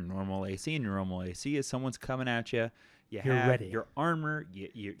then you have your normal AC, and your normal AC is someone's coming at you. You're have ready. Your armor,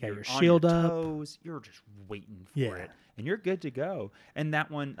 you're your on shield your up. toes. You're just waiting for it. And you're good to go. And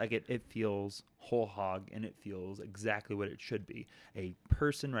that one, like, it feels whole hog, and it feels exactly what it should be. A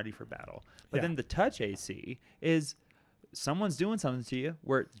person ready for battle. But then the touch AC is someone's doing something to you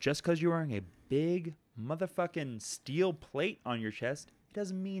where just because you're wearing a big motherfucking steel plate on your chest, it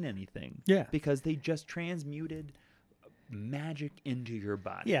doesn't mean anything. Yeah. Because they just transmuted magic into your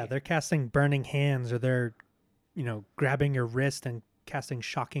body. Yeah, they're casting burning hands, or they're, grabbing your wrist and casting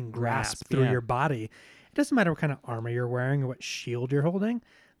shocking grasp through your body. It doesn't matter what kind of armor you're wearing or what shield you're holding.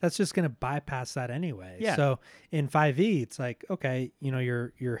 That's just going to bypass that anyway. Yeah. So in 5e, it's like, okay,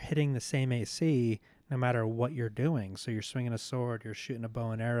 you're hitting the same AC no matter what you're doing. So you're swinging a sword, you're shooting a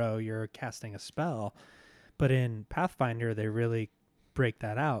bow and arrow, you're casting a spell. But in Pathfinder, they really break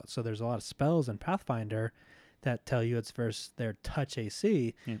that out. So there's a lot of spells in Pathfinder that tell you it's versus their touch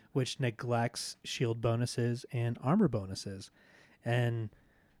AC, which neglects shield bonuses and armor bonuses. And,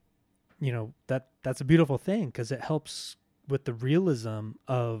 that's a beautiful thing because it helps with the realism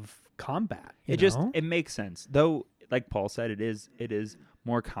of combat. It makes sense. Though, like Paul said, it is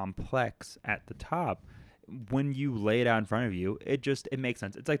more complex at the top. When you lay it out in front of you, it makes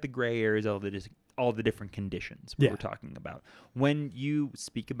sense. It's like the gray areas, all the different conditions we're talking about. When you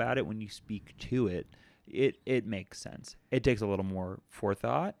speak about it, when you speak to it, it makes sense. It takes a little more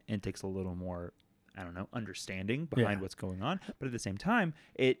forethought, and it takes a little more, understanding behind what's going on. But at the same time,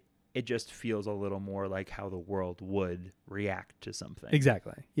 it just feels a little more like how the world would react to something.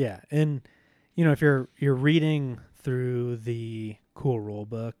 Exactly. Yeah. And, if you're reading through the cool rule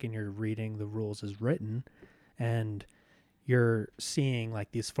book and you're reading the rules as written, and you're seeing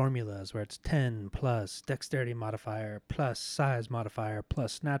like these formulas where it's 10 plus dexterity modifier plus size modifier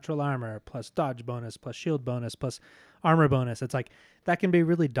plus natural armor plus dodge bonus plus shield bonus plus armor bonus. It's like that can be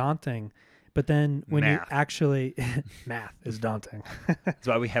really daunting. But then when you actually math is daunting. That's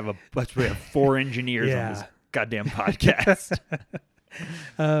why we have 4 engineers on this goddamn podcast.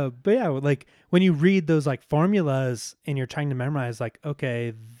 But yeah, like when you read those like formulas and you're trying to memorize like,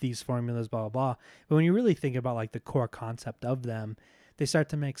 okay, these formulas, blah, blah, blah. But when you really think about like the core concept of them, they start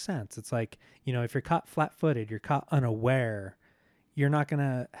to make sense. It's like, if you're caught flat-footed, you're caught unaware, you're not going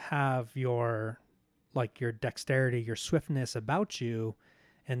to have your like your dexterity, your swiftness about you.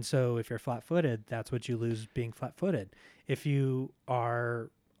 And so if you're flat-footed, that's what you lose being flat-footed. If you are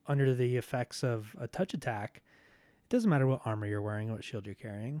under the effects of a touch attack, it doesn't matter what armor you're wearing, what shield you're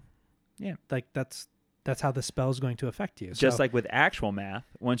carrying. Yeah. Like that's how the spell is going to affect you. Just so, like with actual math,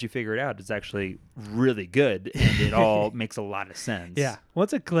 once you figure it out, it's actually really good, and it all makes a lot of sense. yeah,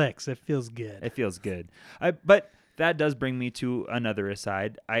 once it clicks, it feels good. It feels good. But that does bring me to another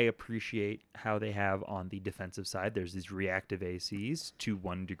aside. I appreciate how they have on the defensive side, there's these reactive ACs to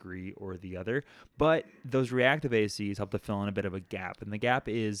one degree or the other, but those reactive ACs help to fill in a bit of a gap, and the gap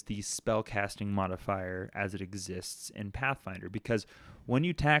is the spellcasting modifier as it exists in Pathfinder, because when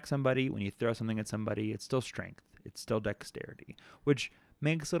you attack somebody, when you throw something at somebody, it's still strength, it's still dexterity, which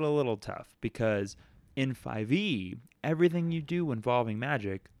makes it a little tough, because in 5e, everything you do involving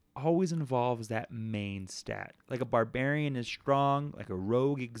magic always involves that main stat. Like a barbarian is strong, like a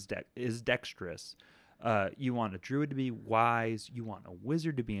rogue is dexterous. You want a druid to be wise, you want a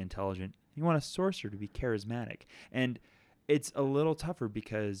wizard to be intelligent, you want a sorcerer to be charismatic. And it's a little tougher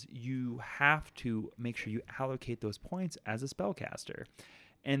because you have to make sure you allocate those points as a spellcaster.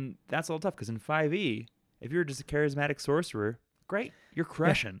 And that's a little tough because in 5e, if you're just a charismatic sorcerer, great, you're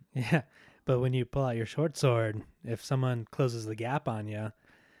crushing. Yeah. But when you pull out your short sword, if someone closes the gap on you,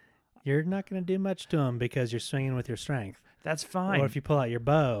 you're not going to do much to them because you're swinging with your strength. That's fine. Or if you pull out your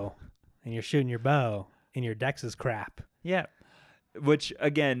bow and you're shooting your bow and your dex is crap. Yeah. Which,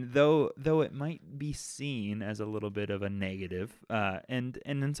 again, though it might be seen as a little bit of a negative, and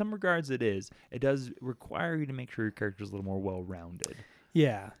in some regards it is, it does require you to make sure your character is a little more well-rounded.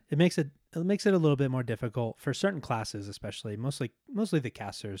 Yeah. It makes it a little bit more difficult for certain classes, especially, mostly the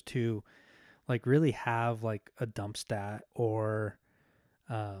casters, to like really have like a dump stat or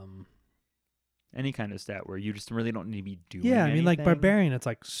any kind of stat where you just really don't need to be doing anything. Like barbarian, it's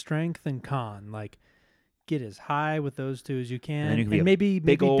like strength and con. Like get as high with those two as you can, and maybe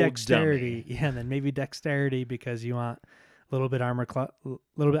dexterity. Dummy. Yeah, and then maybe dexterity because you want a little bit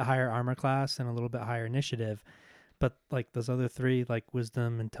higher armor class and a little bit higher initiative. But like those other three, like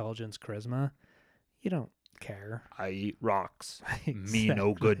wisdom, intelligence, charisma, you don't care. I eat rocks. Exactly. Me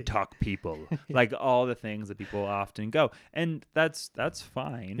no good talk people. Like all the things that people often go. And that's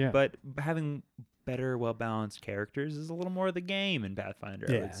fine. Yeah. But having better, well-balanced characters is a little more of the game in Pathfinder,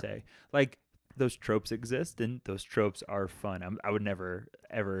 I would say. Like those tropes exist, and those tropes are fun. I would never,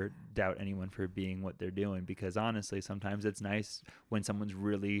 ever doubt anyone for being what they're doing, because honestly, sometimes it's nice when someone's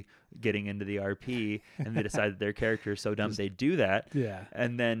really getting into the RP and they decide that their character is so dumb they do that. Yeah.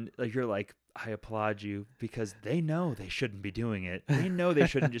 And then you're like, I applaud you, because they know they shouldn't be doing it. They know they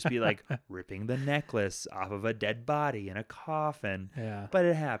shouldn't just be like ripping the necklace off of a dead body in a coffin. Yeah. But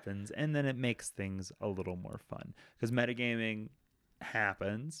it happens, and then it makes things a little more fun, because metagaming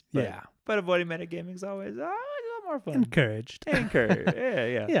happens. But avoiding metagaming is always a little more fun. Encouraged.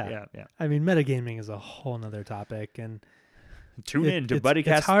 Yeah. I mean, metagaming is a whole nother topic, and tune in to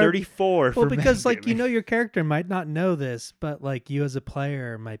Buddycast 34 for because metagaming. like your character might not know this, but like you as a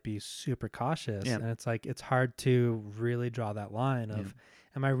player might be super cautious, and it's like it's hard to really draw that line of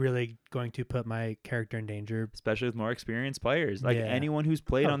am I really going to put my character in danger? Especially with more experienced players. Like anyone who's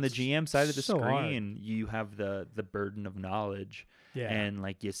played on the GM side of the screen, hard. You have the burden of knowledge. Yeah. And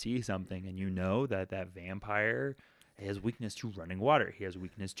like you see something and you know that vampire has weakness to running water. He has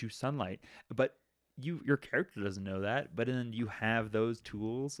weakness to sunlight. But your character doesn't know that. But then you have those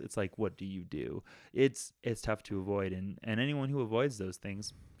tools. It's like, what do you do? It's tough to avoid. And anyone who avoids those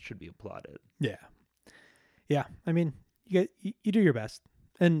things should be applauded. Yeah. Yeah. I mean, you do your best.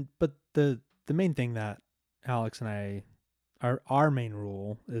 But the main thing that Alex and I, our main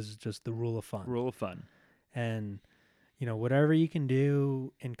rule is just the rule of fun. Rule of fun. And whatever you can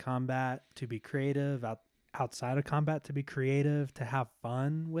do in combat to be creative, outside of combat to be creative, to have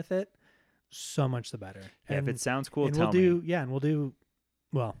fun with it, so much the better. Yeah, and if it sounds cool, and tell me. Yeah, and we'll do,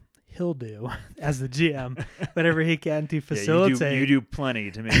 well, he'll do, as the GM, whatever he can to facilitate. You do plenty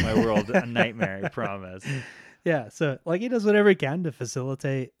to make my world a nightmare, I promise. Yeah, so like he does whatever he can to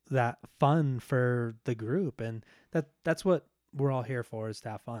facilitate that fun for the group, and that's what we're all here for, is to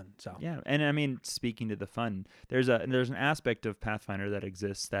have fun. So yeah, and I mean, speaking to the fun, there's an aspect of Pathfinder that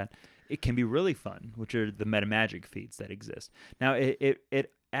exists that it can be really fun, which are the meta magic feats that exist. Now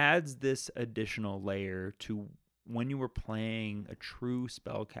it adds this additional layer to when you were playing a true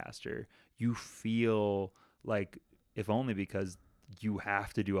spellcaster, you feel like, if only because you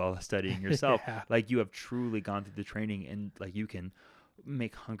have to do all the studying yourself, like you have truly gone through the training, and like you can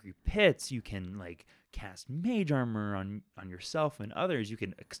make hungry pits. You can like cast mage armor on yourself and others. You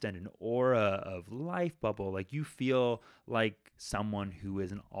can extend an aura of life bubble. Like you feel like someone who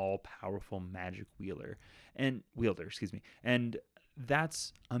is an all-powerful magic wielder, and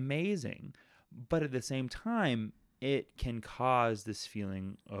that's amazing. But at the same time, it can cause this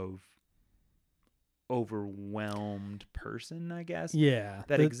feeling of overwhelmed person, I guess. Yeah.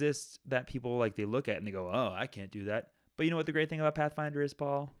 That exists, that people like they look at and they go, "Oh, I can't do that." But you know what the great thing about Pathfinder is,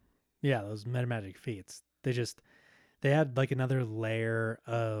 Paul? Yeah, those meta magic feats. They add like another layer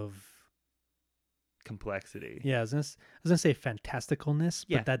of Complexity. Yeah, I was gonna say fantasticalness,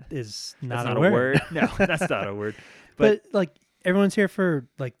 Yeah. but that is That's not a word. No, that's not a word. But like everyone's here for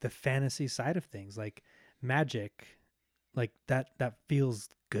like the fantasy side of things, like magic, like that feels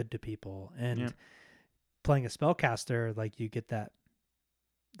good to people. And playing a spellcaster, like you get that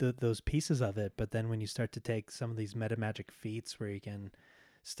those pieces of it. But then when you start to take some of these meta magic feats where you can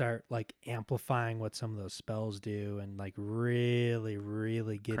start like amplifying what some of those spells do and like really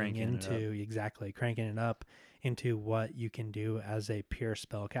getting cranking it up into what you can do as a pure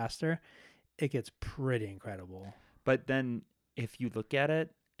spellcaster, it gets pretty incredible. But then if you look at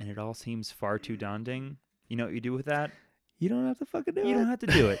it and it all seems far too daunting, you know what you do with that? You don't have to fucking do it. You don't have to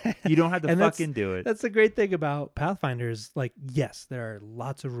do it. You don't have to fucking do it. That's the great thing about Pathfinders. Like, yes, there are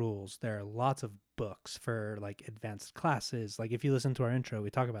lots of rules. There are lots of books for like advanced classes. Like if you listen to our intro, we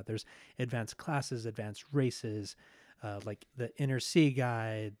talk about there's advanced classes, advanced races, like the Inner Sea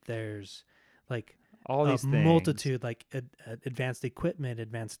Guide. There's like all these things. Multitude, like advanced equipment,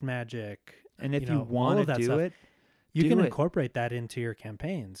 advanced magic. And if you want to do it, you can incorporate that into your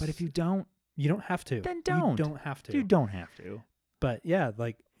campaigns. But if you don't, you don't have to. Then don't. You don't have to. You don't have to. But yeah,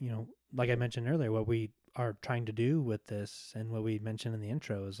 like, you know, like I mentioned earlier, what we are trying to do with this and what we mentioned in the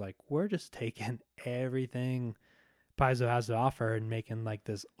intro is like, we're just taking everything Paizo has to offer and making like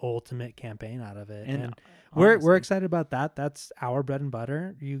this ultimate campaign out of it. And we're excited about that. That's our bread and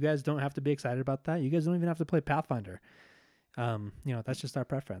butter. You guys don't have to be excited about that. You guys don't even have to play Pathfinder. You know, that's just our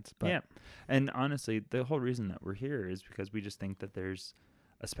preference. But yeah. And honestly, the whole reason that we're here is because we just think that there's,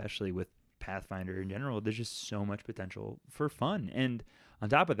 especially with Pathfinder in general, there's just so much potential for fun. And on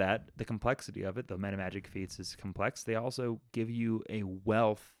top of that, the complexity of it, the meta magic feats is complex. They also give you a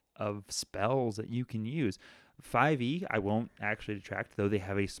wealth of spells that you can use. 5e, I won't actually detract, though they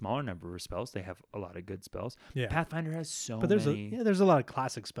have a smaller number of spells. They have a lot of good spells. Yeah. Pathfinder has but there's a lot of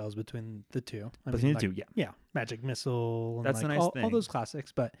classic spells between the two. Between the two, yeah. Yeah, Magic Missile. And that's like the nice thing. All those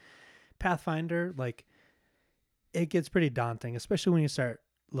classics. But Pathfinder, like, it gets pretty daunting, especially when you start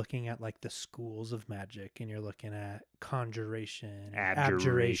looking at like the schools of magic and you're looking at conjuration,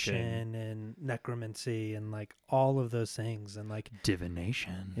 abjuration, and necromancy, and like all of those things, and like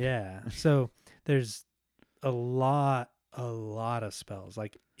divination. Yeah. So there's a lot of spells.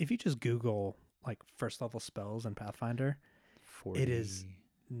 Like if you just Google like first level spells in Pathfinder, 40. it's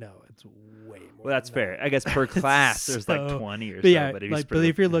way more. Well, that's fair. I guess per class there's like 20 or but so. yeah, But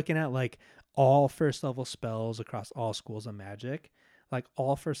if you're looking at like all first level spells across all schools of magic, like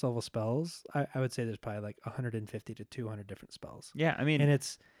all first level spells, I would say there's probably like 150 to 200 different spells. Yeah, I mean, and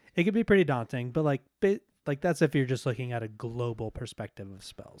it could be pretty daunting, but like that's if you're just looking at a global perspective of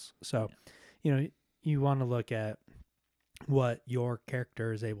spells. So, you know, you want to look at what your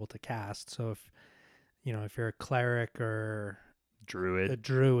character is able to cast. So if you're a cleric or a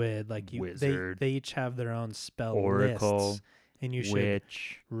druid, like wizard, they each have their own spell oracle lists. And you should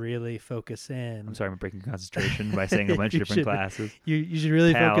really focus in. I'm sorry, I'm breaking concentration by saying a bunch of different classes. You should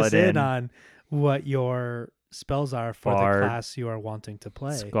really focus in on what your spells are for the class you are wanting to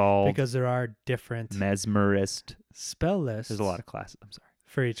play. Scald, because there are different mesmerist spell lists. There's a lot of classes. I'm sorry.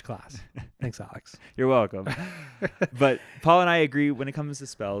 For each class. Thanks, Alex. You're welcome. But Paul and I agree when it comes to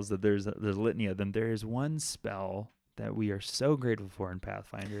spells that there's a litany of them. There is one spell that we are so grateful for in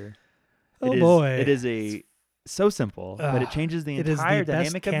Pathfinder. It is so simple, but it changes the entire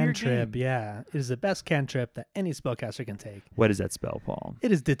dynamic of your game. Yeah, it is the best cantrip that any spellcaster can take. What is that spell, Paul?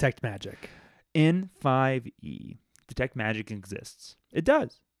 It is Detect Magic. In 5e, Detect Magic exists. It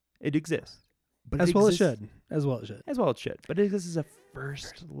does. It exists. But it should. But it exists as a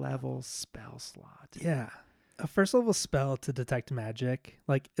first level spell slot. Yeah. A first level spell to detect magic,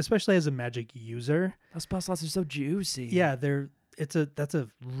 like especially as a magic user. Those spell slots are so juicy. Yeah, that's a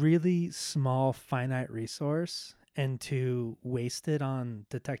really small finite resource, and to waste it on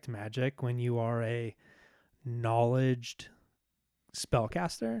detect magic when you are a knowledged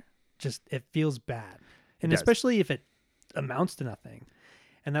spellcaster, just it feels bad. And especially if it amounts to nothing.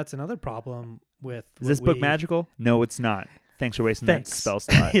 And that's another problem with Is this book magical? No, it's not. Thanks for wasting that spell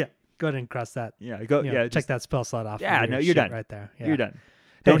slot. Yeah. Go ahead and cross that. Yeah, go. You know, Yeah, check that spell slot off. Yeah, of your no, you're sheet done. right there. Yeah. You're done.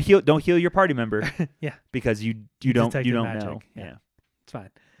 Hey. Don't heal your party member. Yeah, because you don't detected know. magic. Yeah. It's fine.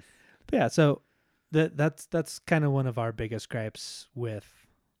 But yeah, so that's kind of one of our biggest gripes with,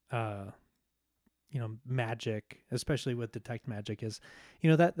 magic, especially with detect magic, is,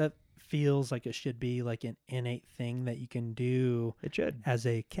 that feels like it should be like an innate thing that you can do. It should as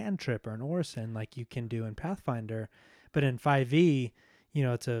a cantrip or an orison, like you can do in Pathfinder, but in 5e,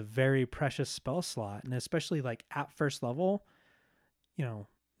 it's a very precious spell slot, and especially like at first level,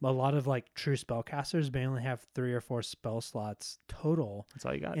 a lot of like true spellcasters may only have 3 or 4 spell slots total. That's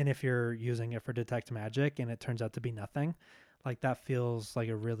all you got. And if you're using it for detect magic and it turns out to be nothing, like that feels like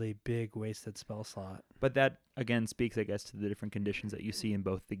a really big wasted spell slot. But that again speaks, I guess, to the different conditions that you see in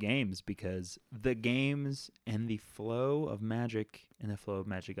both the games, because the games and the flow of magic and the flow of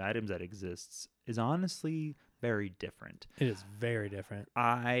magic items that exists is honestly very different. It is very different.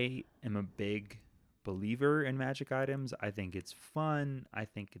 I am a big believer in magic items. I think it's fun. I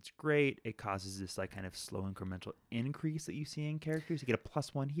think it's great. It causes this like kind of slow incremental increase that you see in characters. You get a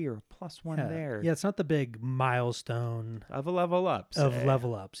 +1 here, a +1 there. Yeah, it's not the big milestone of a level up.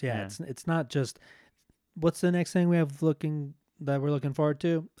 Level ups. Yeah, it's not just what's the next thing we have that we're looking forward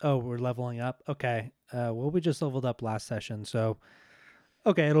to? Oh, we're leveling up. Okay. Well, we just leveled up last session, so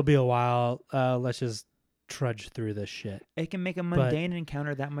okay, it'll be a while. Let's just trudge through this shit. It can make a mundane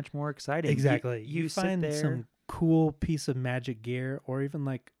encounter that much more exciting. Exactly. You find sit there, some cool piece of magic gear, or even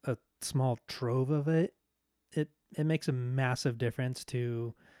like a small trove of it. It makes a massive difference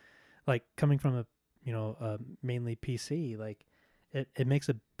to, like, coming from a mainly PC. Like, it makes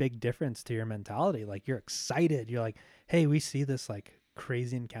a big difference to your mentality. Like, you're excited. You're like, hey, we see this like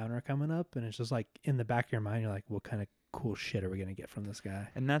crazy encounter coming up, and it's just like in the back of your mind, you're like, what kind of cool shit are we gonna get from this guy?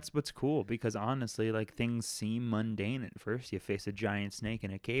 And that's what's cool, because honestly, like, things seem mundane at first. You face a giant snake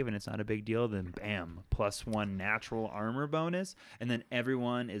in a cave and it's not a big deal, then bam, +1 natural armor bonus, and then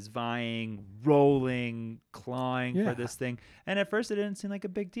everyone is vying, rolling, clawing for this thing. And at first it didn't seem like a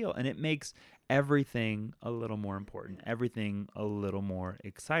big deal, and it makes everything a little more important, everything a little more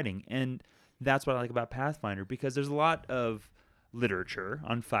exciting. And that's what I like about Pathfinder, because there's a lot of literature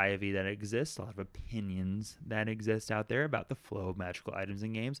on 5e that exists, a lot of opinions that exist out there about the flow of magical items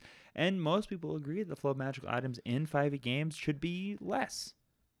in games, and most people agree that the flow of magical items in 5e games should be less.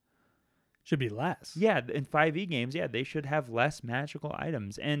 Yeah, in 5e games, they should have less magical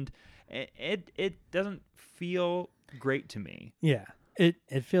items, and it doesn't feel great to me. Yeah,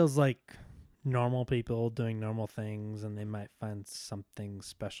 it feels like normal people doing normal things, and they might find something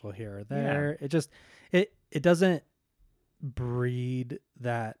special here or there. It doesn't breed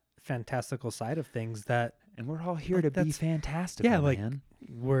that fantastical side of things that, and we're all here to be fantastical. Yeah, like, man.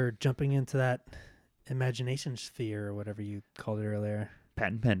 We're jumping into that imagination sphere or whatever you called it earlier.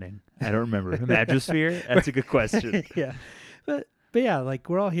 Patent pending. I don't remember. Imagisphere? That's a good question. Yeah, but yeah, like,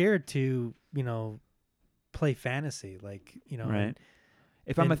 we're all here to play fantasy, like, right.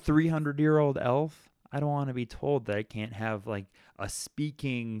 If I'm a 300-year-old elf, I don't want to be told that I can't have like a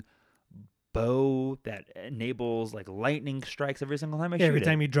speaking bow that enables like lightning strikes every single time I shoot every it.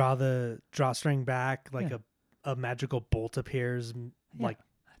 time you draw the drawstring back, like a magical bolt appears. Like,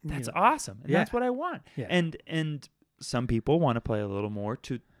 that's awesome. And that's what I want. Yeah. And some people want to play a little more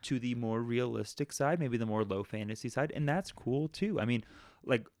to the more realistic side, maybe the more low fantasy side, and that's cool too. I mean,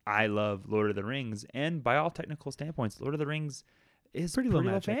 like, I love Lord of the Rings, and by all technical standpoints, Lord of the Rings is pretty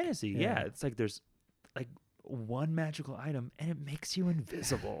low fantasy. Yeah, it's like there's like one magical item and it makes you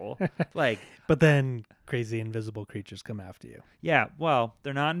invisible. Like, but then crazy invisible creatures come after you. Yeah, well,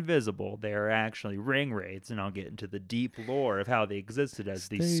 they're not invisible. They're actually ring wraiths, and I'll get into the deep lore of how they existed as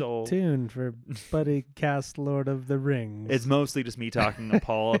the soul. Stay tuned for Buddycast Lord of the Rings. It's mostly just me talking to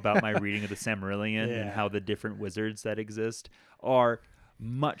Paul about my reading of the Silmarillion and how the different wizards that exist are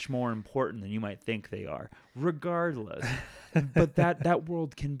much more important than you might think they are, regardless. But that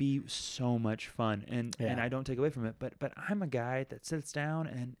world can be so much fun, and I don't take away from it. But I'm a guy that sits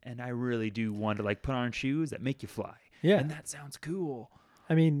down and I really do want to like put on shoes that make you fly. Yeah, and that sounds cool.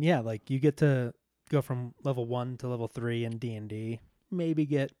 I mean, like, you get to go from level 1 to level 3 in D&D. Maybe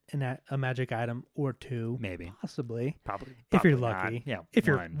get a magic item or 2. Maybe, possibly, probably if you're lucky. Not. Yeah, if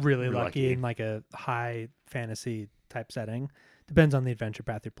you're really lucky in like a high fantasy type setting. Depends on the adventure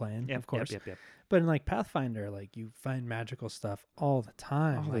path you're playing, of course. Yep. But in like Pathfinder, like, you find magical stuff all the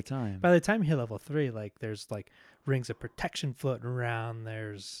time. All the time. By the time you hit level 3, like, there's like rings of protection floating around.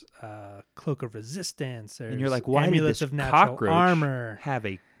 There's cloak of resistance. There's and you're like, why did this of natural armor have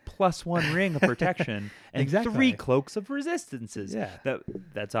a +1 ring of protection and 3 cloaks of resistances? Yeah,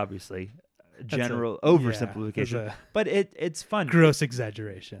 that's obviously general that's oversimplification, a but it's fun. gross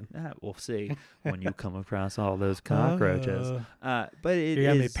exaggeration. We'll see when you come across all those cockroaches. But it You're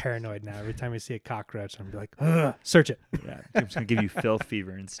gonna be is paranoid now. Every time we see a cockroach, I'm gonna be like, search it. yeah, I'm just gonna give you filth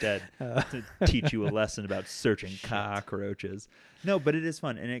fever instead to teach you a lesson about searching cockroaches. No, but it is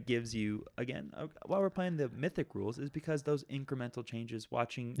fun, and it gives you again while we're playing the mythic rules is because those incremental changes,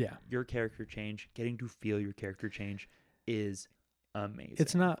 watching your character change, getting to feel your character change is amazing.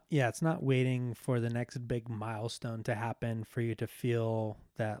 It's not waiting for the next big milestone to happen for you to feel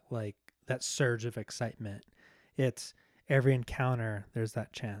that that surge of excitement. It's every encounter, there's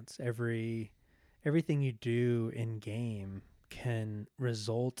that chance. Everything you do in game can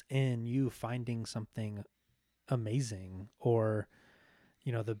result in you finding something amazing, or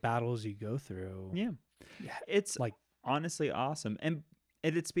the battles you go through. Yeah. It's honestly awesome, and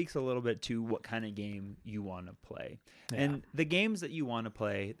it speaks a little bit to what kind of game you want to play. And the games that you want to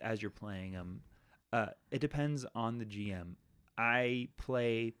play as you're playing them, it depends on the GM. I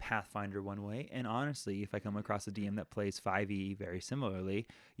play Pathfinder one way, and honestly, if I come across a DM that plays 5e very similarly,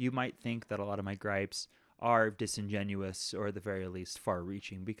 you might think that a lot of my gripes are disingenuous, or at the very least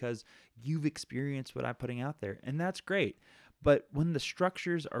far-reaching, because you've experienced what I'm putting out there, and that's great. But when the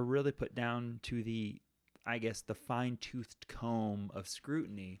structures are really put down to the fine-toothed comb of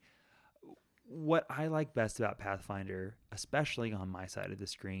scrutiny, what I like best about Pathfinder, especially on my side of the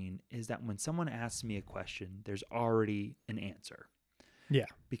screen, is that when someone asks me a question, there's already an answer. Yeah.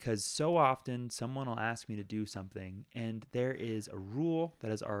 Because so often someone will ask me to do something, and there is a rule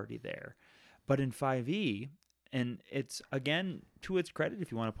that is already there. But in 5e, and it's, again, to its credit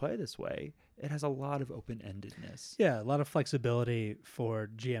if you want to play this way, it has a lot of open-endedness. Yeah, a lot of flexibility for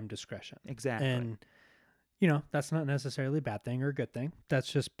GM discretion. Exactly. And that's not necessarily a bad thing or a good thing.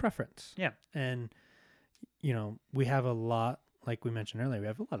 That's just preference. Yeah. And, we have a lot, like we mentioned earlier, we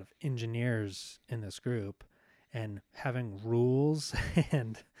have a lot of engineers in this group, and having rules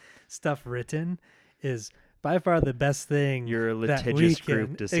and stuff written is by far the best thing. You're a litigious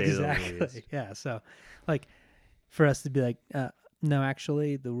group, to say the least. Yeah. So, for us to be like, no,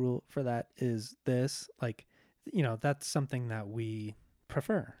 actually, the rule for that is this, that's something that we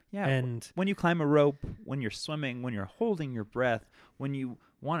prefer. Yeah. And when you climb a rope, when you're swimming, when you're holding your breath, when you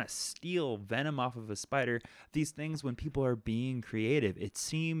want to steal venom off of a spider, these things, when people are being creative, it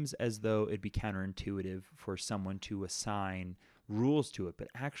seems as though it'd be counterintuitive for someone to assign rules to it, but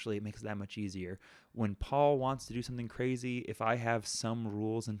actually it makes it that much easier. When Paul wants to do something crazy, if I have some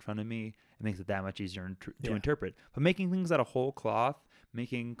rules in front of me, it makes it that much easier to interpret. But making things out of whole cloth,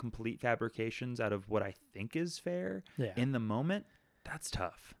 making complete fabrications out of what I think is fair in the moment, that's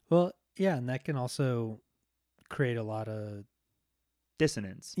tough. Well, yeah, and that can also create a lot of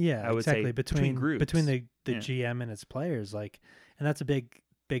dissonance. Yeah, I would say between groups. Between the GM and its players, and that's a big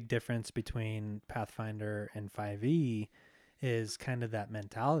difference between Pathfinder and 5e, is kind of that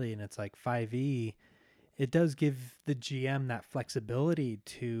mentality. And it's 5e, it does give the GM that flexibility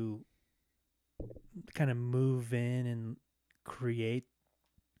to kind of move in and create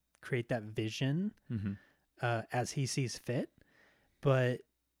that vision as he sees fit. But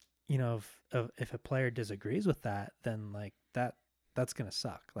if a player disagrees with that, then that's gonna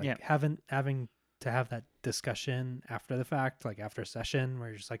suck. Having to have that discussion after the fact, after a session, where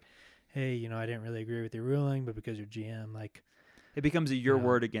you're just like, hey, I didn't really agree with your ruling, but because you're GM, it becomes your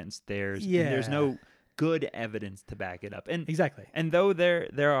word against theirs. Yeah. And there's no good evidence to back it up. And exactly. And though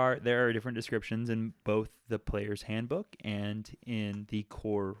there are different descriptions in both the player's handbook and in the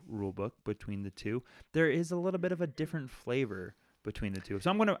core rulebook between the two, there is a little bit of a different flavor between the two.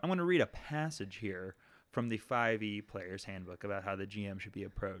 So I'm gonna read a passage here from the 5e player's handbook about how the GM should be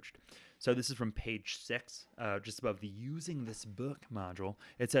approached. So this is from page 6, just above the using this book module.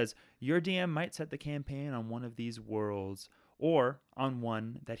 It says, your DM might set the campaign on one of these worlds or on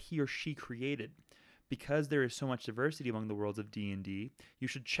one that he or she created. Because there is so much diversity among the worlds of D&D, you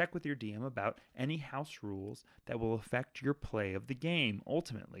should check with your DM about any house rules that will affect your play of the game.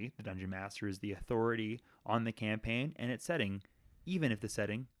 Ultimately, the Dungeon Master is the authority on the campaign and its setting, even if the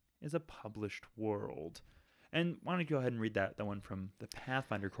setting is a published world. And why don't you go ahead and read that one from the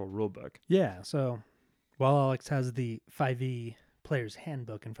Pathfinder core rulebook? Yeah, so while Alex has the 5e player's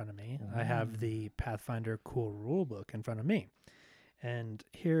handbook in front of me, I have the Pathfinder core rulebook in front of me. And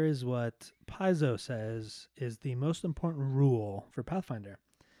here is what Paizo says is the most important rule for Pathfinder.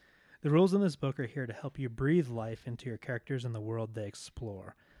 The rules in this book are here to help you breathe life into your characters and the world they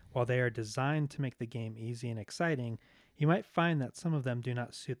explore. While they are designed to make the game easy and exciting, you might find that some of them do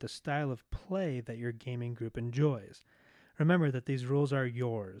not suit the style of play that your gaming group enjoys. Remember that these rules are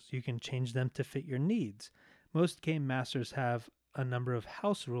yours. You can change them to fit your needs. Most game masters have a number of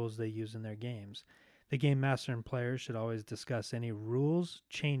house rules they use in their games. The game master and players should always discuss any rules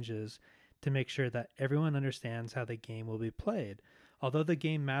changes to make sure that everyone understands how the game will be played. Although the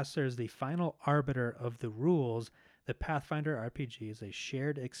game master is the final arbiter of the rules, the Pathfinder RPG is a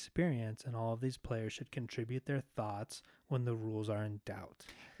shared experience, and all of these players should contribute their thoughts when the rules are in doubt.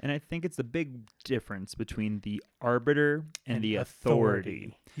 And I think it's the big difference between the arbiter and the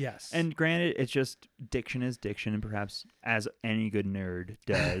authority. Yes. And granted, it's just diction is diction, and perhaps as any good nerd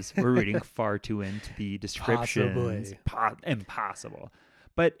does, we're reading far too into the descriptions. Impossible.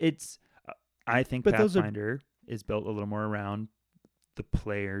 But it's, I think Pathfinder is built a little more around the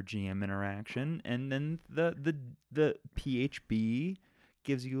player GM interaction, and then the PHB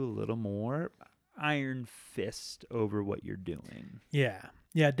gives you a little more iron fist over what you're doing. Yeah,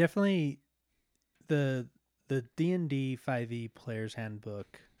 definitely. The D&D 5e Player's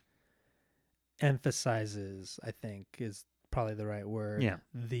Handbook emphasizes, I think, is probably the right word. Yeah.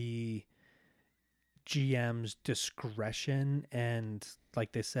 The GM's discretion and,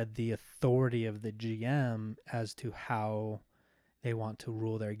 like they said, the authority of the GM as to how they want to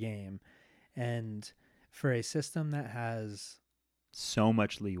rule their game. And for a system that has so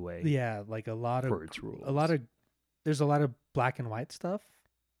much leeway, like a lot of its rules, there's a lot of black and white stuff,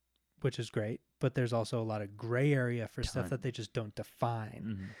 which is great, but there's also a lot of gray area for stuff that they just don't define.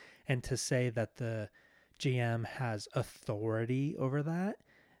 Mm-hmm. And to say that the GM has authority over that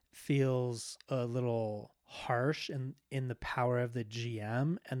feels a little harsh in the power of the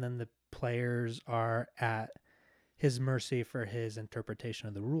GM, and then the players are at his mercy for his interpretation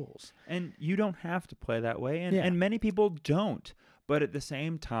of the rules. And you don't have to play that way, and many people don't. But at the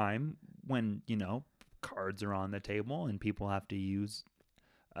same time, when, cards are on the table and people have to use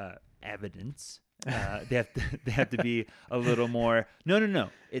evidence, they have to be a little more, no,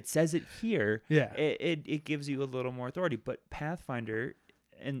 it says it here. Yeah. It gives you a little more authority. But Pathfinder,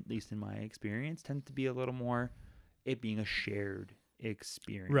 at least in my experience, tends to be a little more it being a shared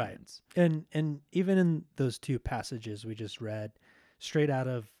experience. Right. And even in those two passages we just read, straight out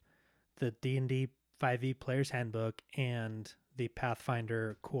of the D&D 5e Player's Handbook and the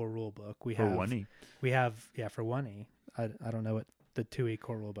Pathfinder Core Rulebook, we have 1E. I don't know what the 2E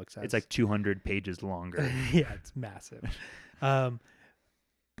Core Rulebook says. It's like 200 pages longer. Yeah, it's massive. But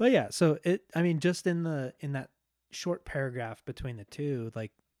yeah, so just in that short paragraph between the two,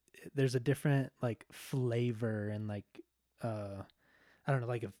 like there's a different like flavor and like I don't know,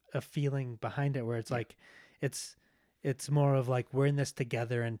 like a feeling behind it where it's like it's more of like we're in this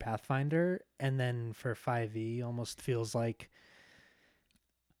together in Pathfinder, and then for 5e almost feels like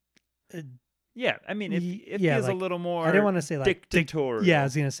it feels like a little more, I didn't want to say like dictatorial. I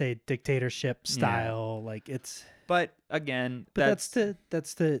was gonna say dictatorship style, like it's, but again, that's to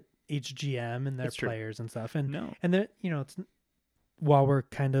each GM and their players and stuff, and it's, while we're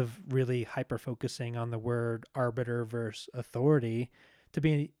kind of really hyper focusing on the word arbiter versus authority, to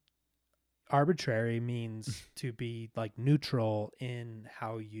be arbitrary means to be like neutral in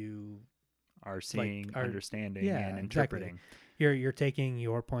how you are seeing, understanding, and interpreting. Exactly. You're taking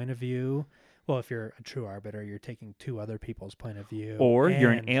your point of view. Well, if you're a true arbiter, you're taking two other people's point of view. Or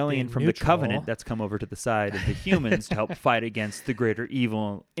you're an alien from the Covenant that's come over to the side of the humans to help fight against the greater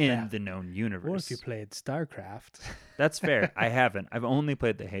evil in the known universe. Or if you played StarCraft. That's fair. I haven't. I've only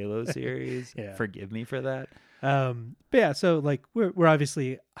played the Halo series. Forgive me for that. But yeah, so like we're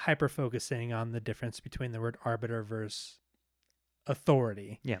obviously hyper focusing on the difference between the word arbiter versus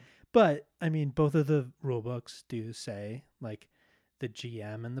authority. Yeah. But I mean, both of the rule books do say like the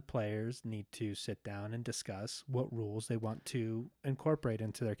GM and the players need to sit down and discuss what rules they want to incorporate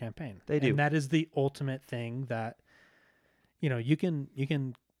into their campaign. They do. And that is the ultimate thing that, you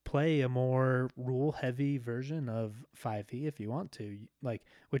can play a more rule heavy version of 5e if you want to, like,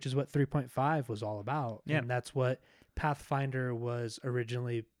 which is what 3.5 was all about. Yeah. And that's what Pathfinder was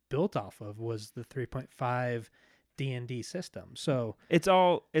originally built off of, was the 3.5 D&D system. So it's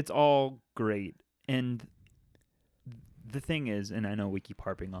all great. And the thing is, and I know we keep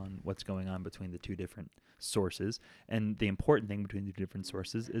harping on what's going on between the two different sources, and the important thing between the two different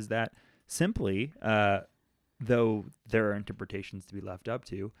sources is that simply, though there are interpretations to be left up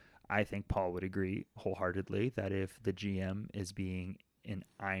to, I think Paul would agree wholeheartedly that if the GM is being an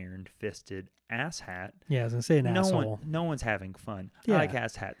iron-fisted asshat, I was gonna say asshole. No one's having fun. I like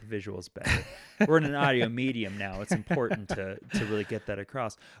asshat. The visual's better. We're in an audio medium now. It's important to really get that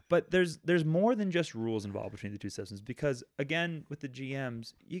across. But there's more than just rules involved between the two systems, because again, with the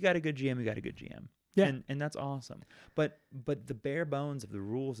GMs, you got a good GM, you got a good GM. Yeah. And that's awesome. But the bare bones of the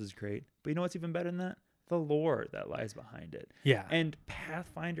rules is great. But you know what's even better than that? the lore that lies behind it. Yeah. And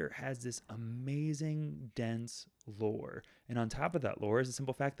Pathfinder has this amazing, dense lore. And on top of that lore is the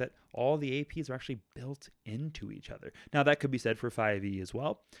simple fact that all the APs are actually built into each other. Now, that could be said for 5e as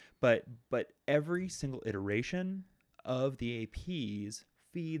well, but every single iteration of the APs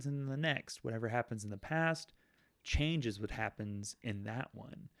feeds into the next. Whatever happens in the past changes what happens in that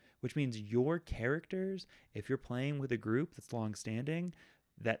one, which means your characters, if you're playing with a group that's long-standing,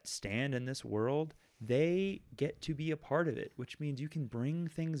 that stand in this world, they get to be a part of it, which means you can bring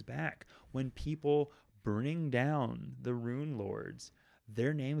things back. When people bring down the Rune Lords,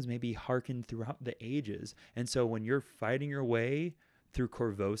 their names may be hearkened throughout the ages. And so when you're fighting your way through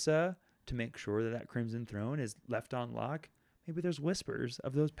Corvosa to make sure that that Crimson Throne is left on lock, maybe there's whispers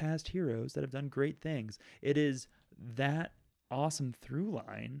of those past heroes that have done great things. It is that awesome through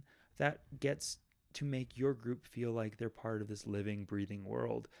line that gets to make your group feel like they're part of this living, breathing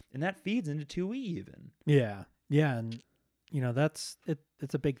world. And that feeds into 2e even. Yeah. Yeah. And, you know, that's it.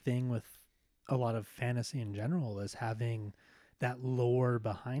 It's a big thing with a lot of fantasy in general, is having that lore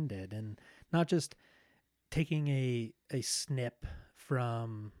behind it, and not just taking a snip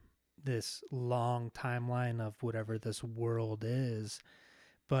from this long timeline of whatever this world is,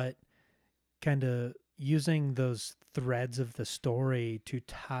 but kind of using those threads of the story to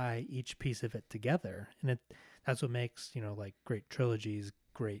tie each piece of it together. And that's what makes, you know, like great trilogies,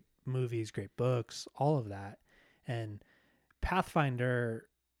 great movies, great books, all of that. And Pathfinder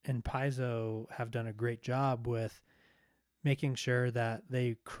and Paizo have done a great job with making sure that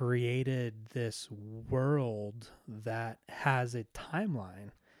they created this world that has a timeline,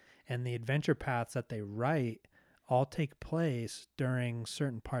 and the adventure paths that they write all take place during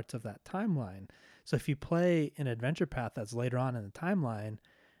certain parts of that timeline. So if you play an adventure path that's later on in the timeline,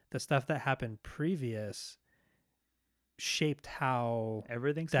 the stuff that happened previous shaped how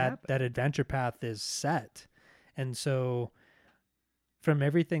that adventure path is set. And so from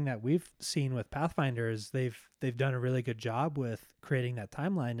everything that we've seen with Pathfinders, they've done a really good job with creating that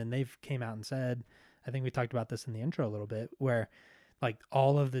timeline. And they've came out and said, I think we talked about this in the intro a little bit, where like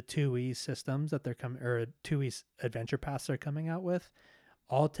all of the 2e systems that they're coming, or 2e adventure paths they're coming out with,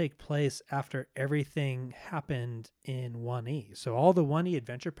 all take place after everything happened in 1e. So all the 1e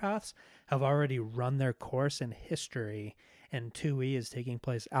adventure paths have already run their course in history, and 2e is taking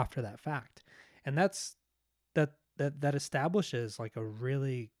place after that fact. And that establishes like a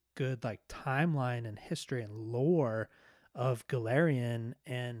really good like timeline and history and lore of Galarian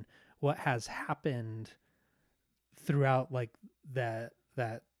and what has happened throughout like that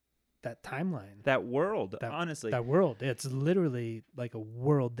timeline, that world. Honestly, that world, it's literally like a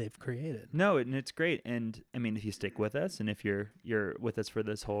world they've created. No, and it's great. And I mean, if you stick with us, and if you're with us for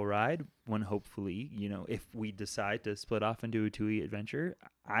this whole ride, when hopefully, you know, if we decide to split off and do a 2e adventure,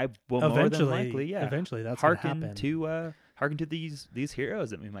 I will more than likely, eventually that's gonna happen. Hearken to these heroes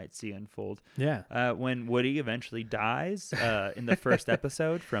that we might see unfold. Yeah. When Woody eventually dies in the first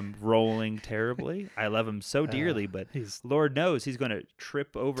episode from rolling terribly, I love him so dearly, but Lord knows he's going to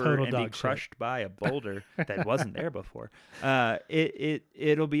trip over and be crushed by a boulder that wasn't there before.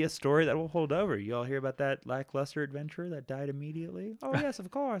 It'll be a story that will hold over. You all hear about that lackluster adventurer that died immediately? Oh yes, of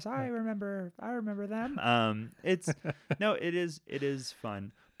course, I remember them. It is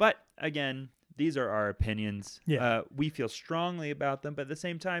fun, but again, these are our opinions. Yeah. We feel strongly about them, but at the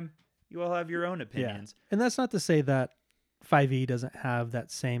same time, you all have your own opinions. Yeah. And that's not to say that 5e doesn't have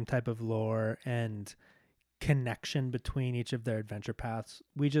that same type of lore and connection between each of their adventure paths.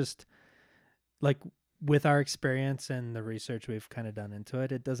 We just, like, with our experience and the research we've kind of done into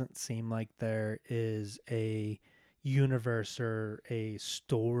it, it doesn't seem like there is a universe or a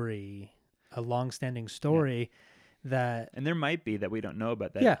story, a long-standing story that, and there might be that we don't know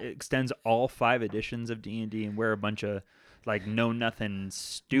about, that it extends all 5 editions of D&D, and we're a bunch of like know nothing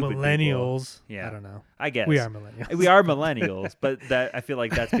stupid millennials. People. Yeah, I don't know. I guess we are millennials. We are millennials, but that I feel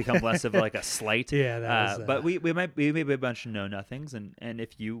like that's become less of like a slight. Yeah, but we may be a bunch of know nothings, and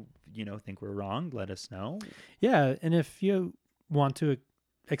if you think we're wrong, let us know. Yeah, and if you want to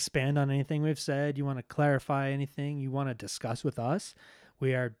expand on anything we've said, you want to clarify anything, you want to discuss with us,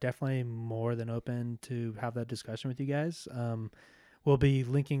 we are definitely more than open to have that discussion with you guys. We'll be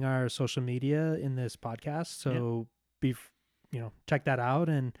linking our social media in this podcast, so check that out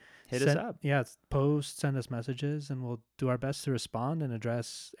and hit us up. Yeah, post, send us messages, and we'll do our best to respond and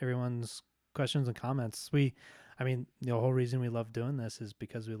address everyone's questions and comments. The whole reason we love doing this is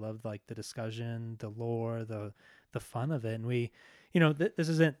because we love like the discussion, the lore, the fun of it, and we, this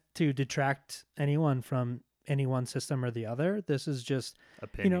isn't to detract anyone from any one system or the other. This is just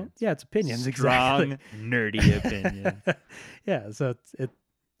opinions. It's opinions. Strong, exactly. nerdy opinions. Yeah, so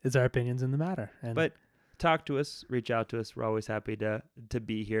it's our opinions in the matter. But talk to us, reach out to us. We're always happy to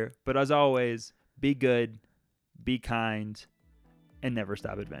be here. But as always, be good, be kind, and never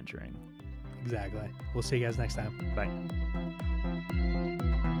stop adventuring. Exactly. We'll see you guys next time. Bye.